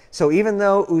 So even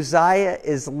though Uzziah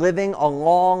is living a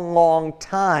long, long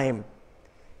time,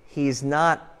 he's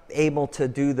not able to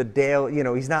do the daily,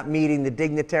 he's not meeting the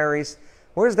dignitaries.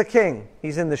 Where's the king?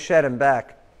 He's in the shed and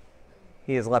back.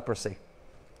 He has leprosy.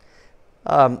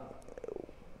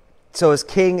 So his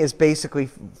king is basically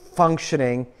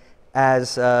functioning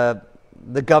as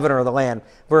the governor of the land.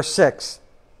 Verse 6,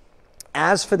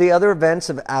 as for the other events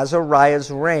of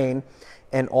Azariah's reign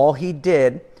and all he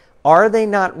did, are they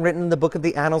not written in the book of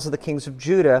the annals of the kings of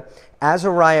Judah?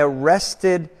 Azariah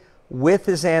rested with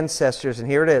his ancestors, and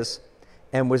here it is,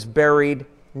 and was buried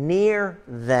near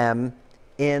them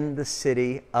in the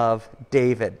city of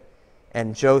David.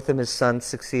 And Jotham, his son,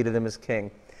 succeeded him as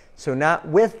king. So not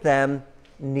with them,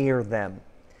 near them.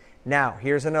 Now,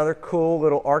 here's another cool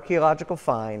little archaeological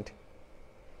find.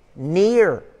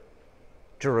 Near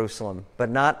Jerusalem,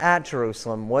 but not at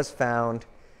Jerusalem, was found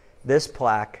this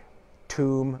plaque,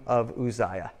 Tomb of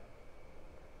Uzziah.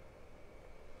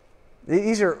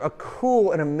 These are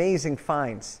cool and amazing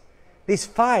finds. These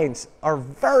finds are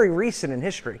very recent in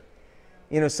history.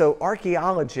 So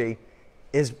archaeology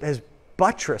has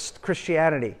buttressed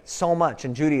Christianity so much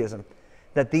and Judaism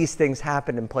that these things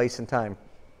happened in place and time.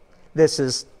 This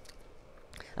is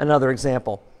another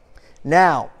example.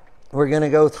 Now, we're going to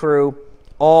go through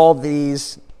all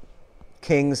these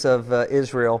kings of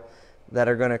Israel that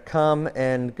are going to come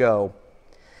and go.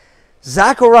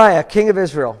 Zechariah, king of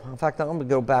Israel. In fact, I'm going to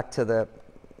go back to the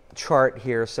chart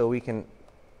here so we can...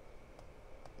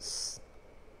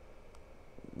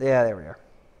 Yeah, there we are.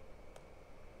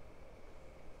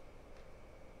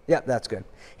 Yeah, that's good.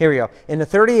 Here we go. In the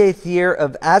 38th year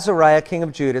of Azariah, king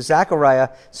of Judah, Zechariah,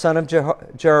 son of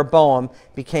Jeroboam,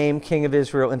 became king of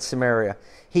Israel in Samaria.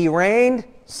 He reigned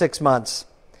 6 months.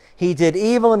 He did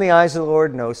evil in the eyes of the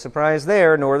Lord, no surprise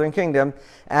there, northern kingdom,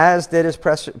 as did his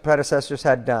predecessors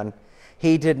had done.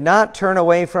 He did not turn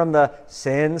away from the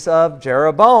sins of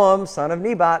Jeroboam, son of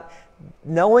Nebat.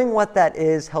 Knowing what that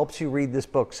is helps you read this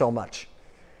book so much.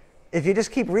 If you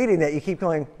just keep reading that, you keep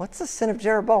going, what's the sin of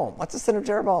Jeroboam? What's the sin of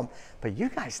Jeroboam? But you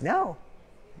guys know.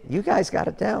 You guys got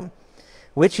it down.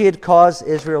 Which he had caused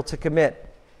Israel to commit.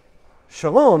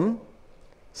 Shallum,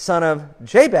 son of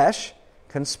Jabesh,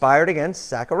 conspired against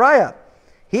Zechariah.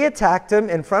 He attacked him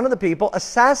in front of the people,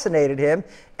 assassinated him,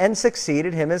 and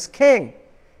succeeded him as king.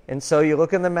 And so you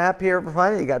look in the map here,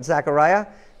 you got Zechariah.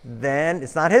 Then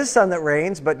it's not his son that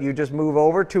reigns, but you just move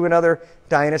over to another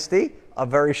dynasty, a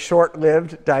very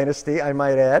short-lived dynasty, I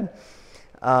might add.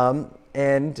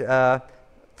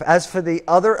 As for the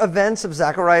other events of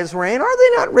Zechariah's reign, are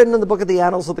they not written in the book of the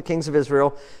annals of the kings of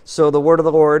Israel? So the word of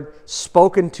the Lord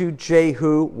spoken to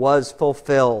Jehu was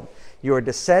fulfilled. Your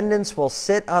descendants will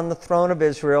sit on the throne of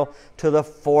Israel to the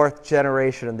 4th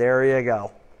generation. And there you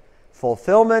go.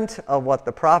 Fulfillment of what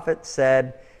the prophet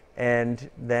said, and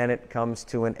then it comes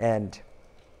to an end.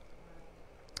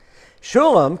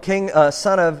 Shallum,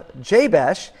 son of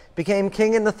Jabesh, became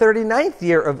king in the 39th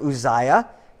year of Uzziah,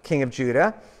 king of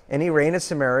Judah, and he reigned in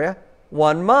Samaria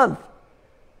 1 month.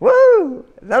 Woo!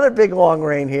 Another big long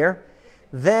reign here.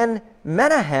 Then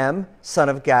Menahem, son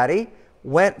of Gadi,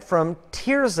 went from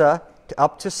Tirzah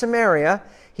up to Samaria.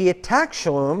 He attacked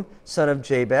Shallum, son of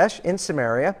Jabesh, in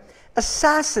Samaria,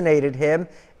 assassinated him,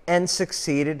 and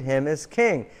succeeded him as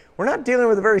king. We're not dealing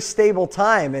with a very stable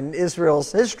time in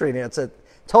Israel's history. It's a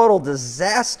total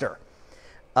disaster.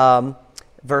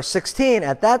 Verse 16,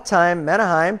 at that time,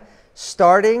 Menahem,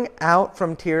 starting out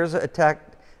from Tirzah,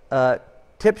 attacked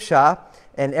Tipshah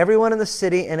and everyone in the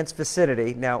city and its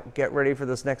vicinity. Now, get ready for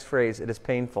this next phrase. It is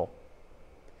painful.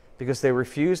 Because they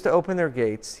refused to open their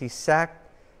gates, he sacked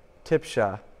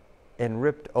Tipshah and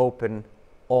ripped open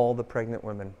all the pregnant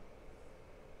women.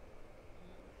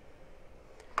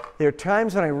 There are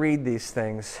times when I read these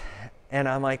things And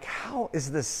I'm like, how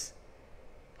is this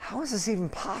even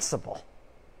possible?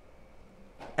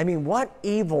 I mean, what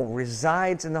evil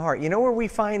resides in the heart? You know where we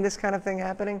find this kind of thing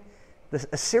happening? The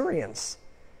Assyrians.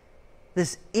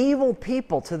 This evil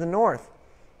people to the north.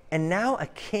 And now a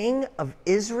king of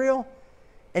Israel?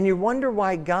 And you wonder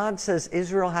why God says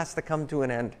Israel has to come to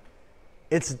an end.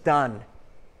 It's done.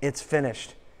 It's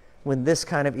finished when this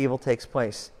kind of evil takes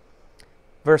place.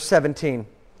 Verse 17.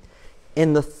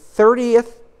 In the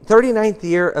 39th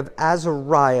year of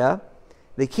Azariah,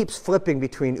 they keeps flipping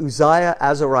between Uzziah,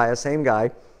 Azariah, same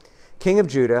guy, king of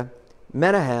Judah.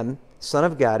 Menahem, son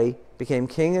of Gadi, became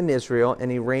king in Israel,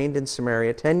 and he reigned in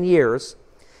Samaria 10 years.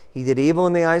 He did evil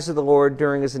in the eyes of the Lord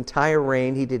during his entire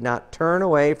reign. He did not turn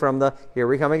away from the, here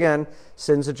we come again,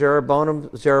 sins of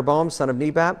Jeroboam, son of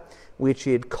Nebat, which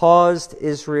he had caused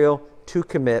Israel to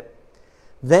commit.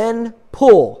 Then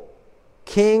Pul,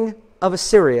 king of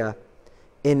Assyria,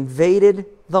 invaded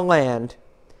the land,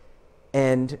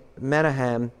 and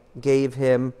Menahem gave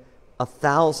him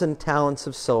 1,000 talents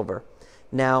of silver.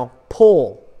 Now,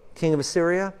 Pul, king of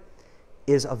Assyria,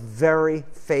 is a very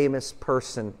famous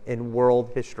person in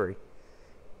world history.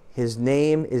 His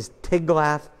name is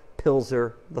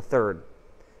Tiglath-Pileser III.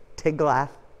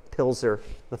 Tiglath-Pileser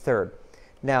III.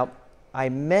 Now, I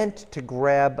meant to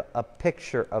grab a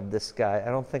picture of this guy. I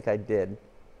don't think I did.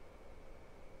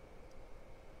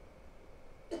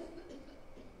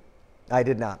 I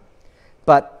did not.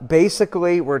 But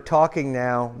basically, we're talking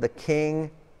now the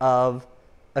king of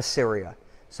Assyria.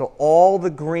 So all the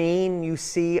green you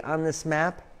see on this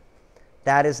map,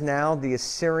 that is now the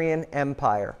Assyrian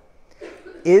Empire.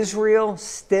 Israel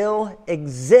still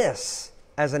exists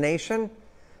as a nation,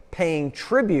 paying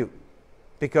tribute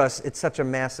because it's such a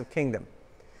massive kingdom.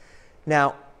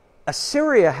 Now,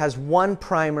 Assyria has one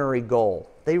primary goal.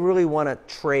 They really want to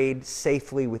trade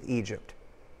safely with Egypt,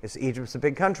 because Egypt's a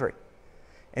big country.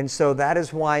 And so that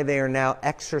is why they are now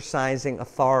exercising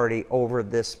authority over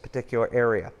this particular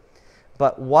area.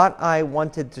 But what I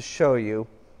wanted to show you,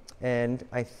 and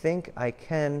I think I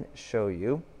can show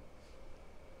you,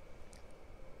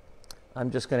 I'm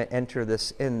just going to enter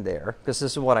this in there, because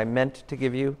this is what I meant to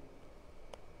give you.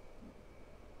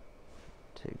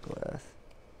 Tiglath.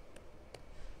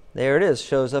 There it is,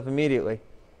 shows up immediately.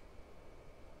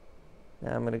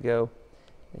 Now I'm going to go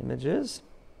images.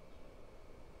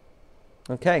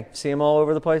 Okay, see him all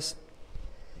over the place?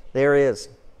 There he is.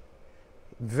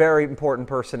 Very important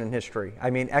person in history. I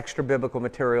mean, extra biblical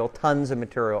material, tons of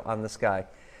material on this guy.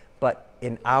 But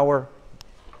in our...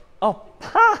 Oh,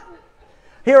 ha!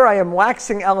 Here I am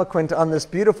waxing eloquent on this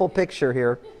beautiful picture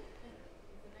here.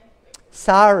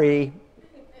 Sorry.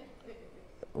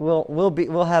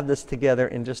 We'll have this together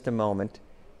in just a moment.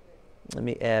 Let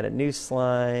me add a new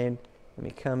slide. Let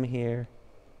me come here.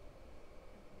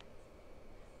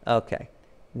 Okay.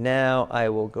 Now I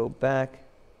will go back.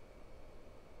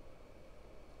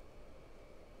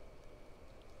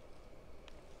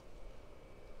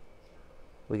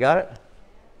 We got it?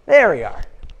 There we are.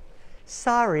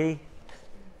 Sorry.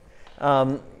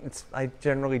 I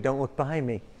generally don't look behind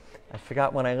me. I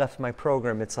forgot when I left my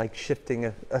program. It's like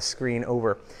shifting a screen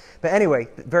over. But anyway,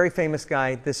 very famous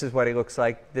guy. This is what he looks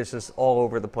like. This is all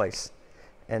over the place.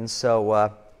 And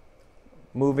so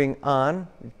moving on.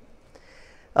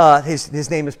 His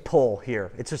name is Pul here.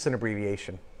 It's just an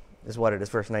abbreviation is what it is,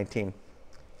 verse 19.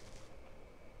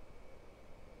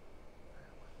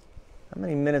 How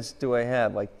many minutes do I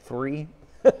have? Like 3?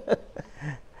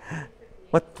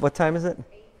 What time is it? 8:58.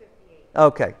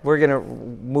 Okay, we're going to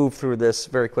move through this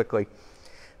very quickly.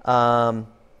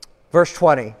 Verse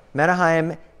 20.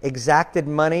 Menahem exacted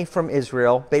money from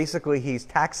Israel. Basically, he's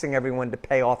taxing everyone to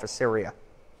pay off Assyria.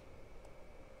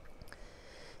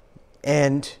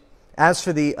 And as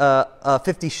for the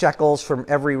 50 shekels from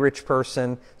every rich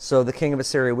person, so the king of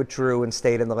Assyria withdrew and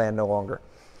stayed in the land no longer.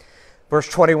 Verse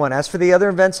 21, as for the other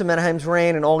events of Menahem's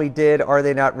reign and all he did, are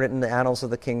they not written in the annals of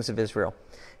the kings of Israel?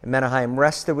 And Menahem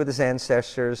rested with his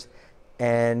ancestors,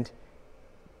 and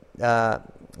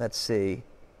let's see,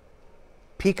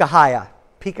 Pekahiah,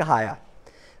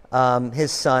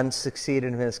 his son,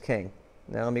 succeeded him as king.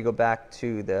 Now let me go back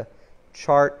to the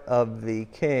chart of the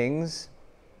kings.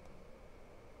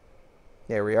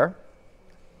 There we are.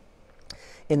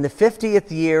 In the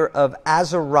 50th year of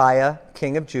Azariah,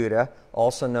 king of Judah,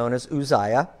 also known as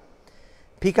Uzziah,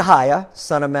 Pekahiah,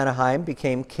 son of Menahem,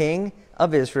 became king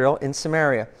of Israel in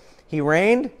Samaria. He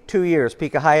reigned 2 years.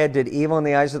 Pekahiah did evil in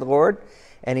the eyes of the Lord,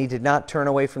 and he did not turn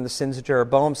away from the sins of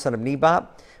Jeroboam, son of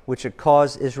Nebat, which had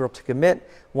caused Israel to commit.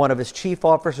 One of his chief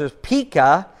officers,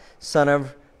 Pekah, son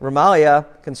of Remaliah,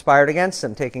 conspired against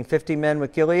him, taking 50 men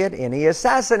with Gilead, and he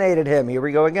assassinated him. Here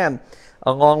we go again.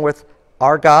 Along with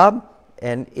Argob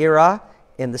and Ira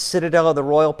in the citadel of the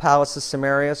royal palace of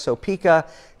Samaria. So Pekah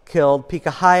killed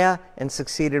Pekahiah and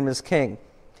succeeded him as king.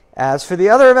 As for the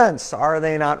other events, are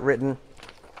they not written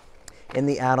in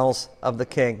the annals of the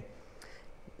king?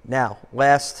 Now,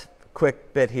 last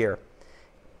quick bit here.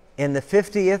 In this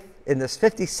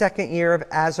 52nd year of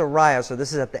Azariah, so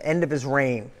this is at the end of his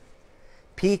reign,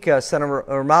 Pekah, son of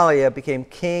Remaliah, became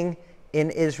king in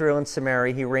Israel and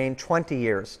Samaria. He reigned 20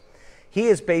 years. He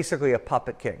is basically a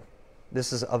puppet king.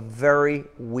 This is a very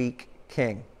weak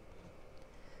king.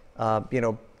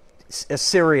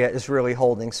 Assyria is really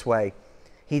holding sway.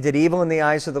 He did evil in the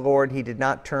eyes of the Lord. He did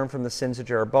not turn from the sins of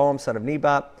Jeroboam, son of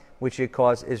Nebat, which he had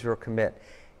caused Israel to commit.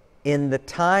 In the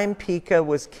time Pekah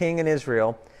was king in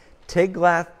Israel,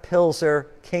 Tiglath-Pileser,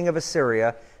 king of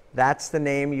Assyria, that's the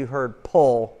name you heard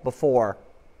Pul before,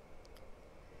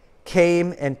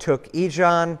 came and took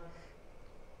Ijon,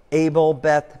 Abel,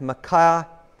 Beth Makkah,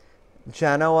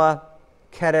 Janoah,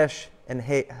 Kedesh, and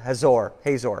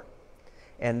Hazor.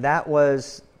 And that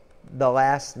was the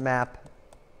last map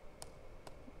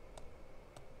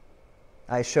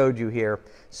I showed you here.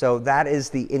 So that is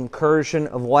the incursion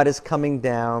of what is coming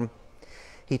down.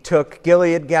 He took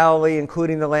Gilead, Galilee,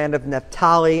 including the land of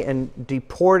Naphtali, and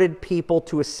deported people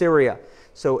to Assyria.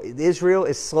 So Israel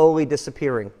is slowly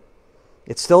disappearing.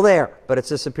 It's still there, but it's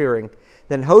disappearing.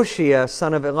 Then Hoshea,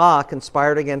 son of Elah,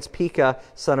 conspired against Pekah,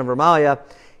 son of Remaliah.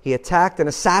 He attacked and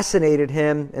assassinated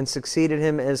him and succeeded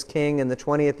him as king in the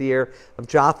 20th year of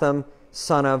Jotham,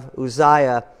 son of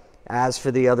Uzziah. As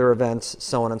for the other events,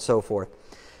 so on and so forth.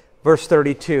 Verse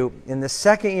 32, in the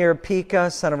second year of Pekah,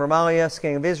 son of Remaliah,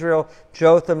 king of Israel,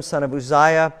 Jotham, son of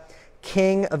Uzziah,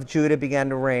 king of Judah, began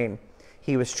to reign.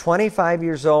 He was 25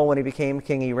 years old when he became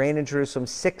king. He reigned in Jerusalem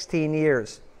 16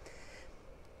 years.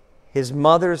 His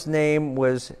mother's name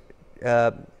was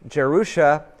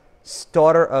Jerusha,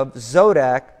 daughter of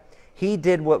Zodak. He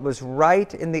did what was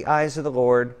right in the eyes of the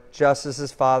Lord, just as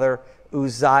his father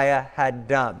Uzziah had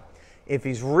done. If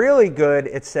he's really good,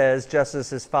 it says, just as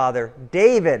his father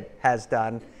David has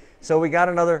done. So we got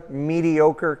another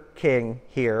mediocre king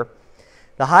here.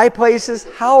 The high places,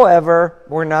 however,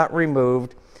 were not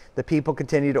removed. The people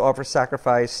continued to offer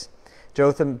sacrifice.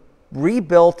 Jotham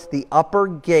rebuilt the upper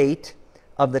gate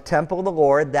of the temple of the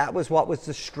Lord. That was what was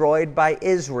destroyed by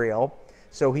Israel.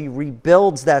 So he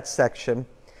rebuilds that section.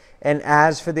 And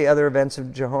as for the other events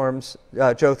of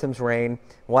Jotham's reign,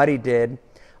 what he did,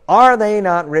 are they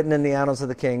not written in the annals of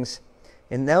the kings?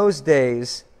 In those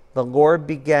days, the Lord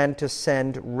began to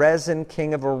send Rezin,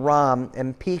 king of Aram,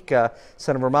 and Pekah,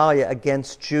 son of Remaliah,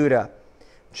 against Judah.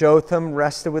 Jotham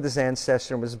rested with his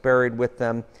ancestors and was buried with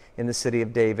them in the city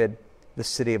of David, the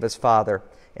city of his father.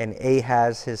 And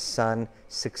Ahaz, his son,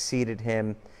 succeeded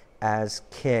him as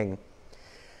king.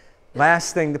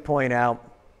 Last thing to point out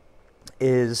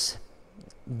is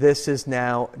this is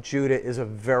now, Judah is a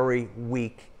very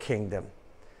weak kingdom.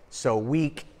 So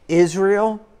weak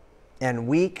Israel and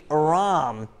weak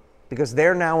Aram, because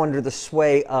they're now under the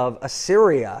sway of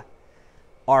Assyria,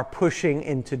 are pushing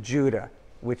into Judah,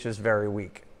 which is very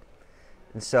weak.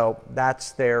 And so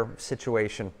that's their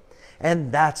situation.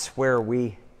 And that's where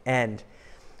we end.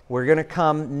 We're going to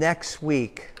come next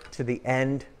week to the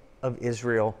end of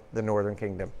Israel, the northern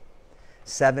kingdom.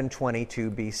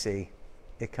 722 BC,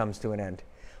 it comes to an end.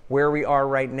 Where we are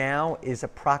right now is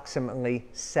approximately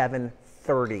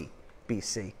 730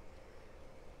 BC.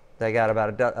 They got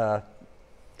about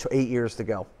 8 years to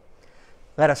go.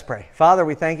 Let us pray. Father,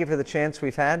 we thank you for the chance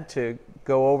we've had to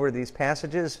go over these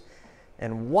passages.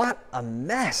 And what a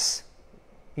mess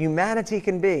humanity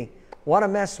can be. What a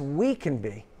mess we can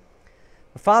be.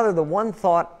 Father, the one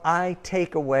thought I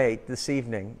take away this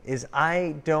evening is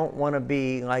I don't want to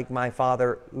be like my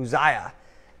father Uzziah.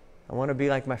 I want to be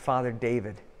like my father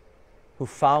David, who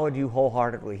followed you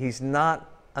wholeheartedly. He's not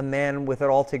a man with it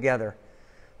all together.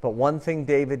 But one thing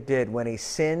David did, when he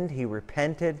sinned, he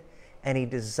repented, and he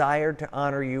desired to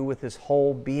honor you with his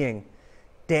whole being,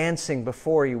 dancing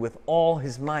before you with all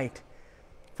his might.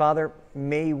 Father,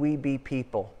 may we be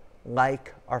people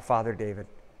like our father David.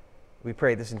 We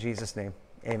pray this in Jesus' name.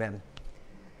 Amen.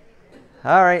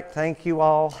 All right. Thank you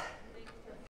all.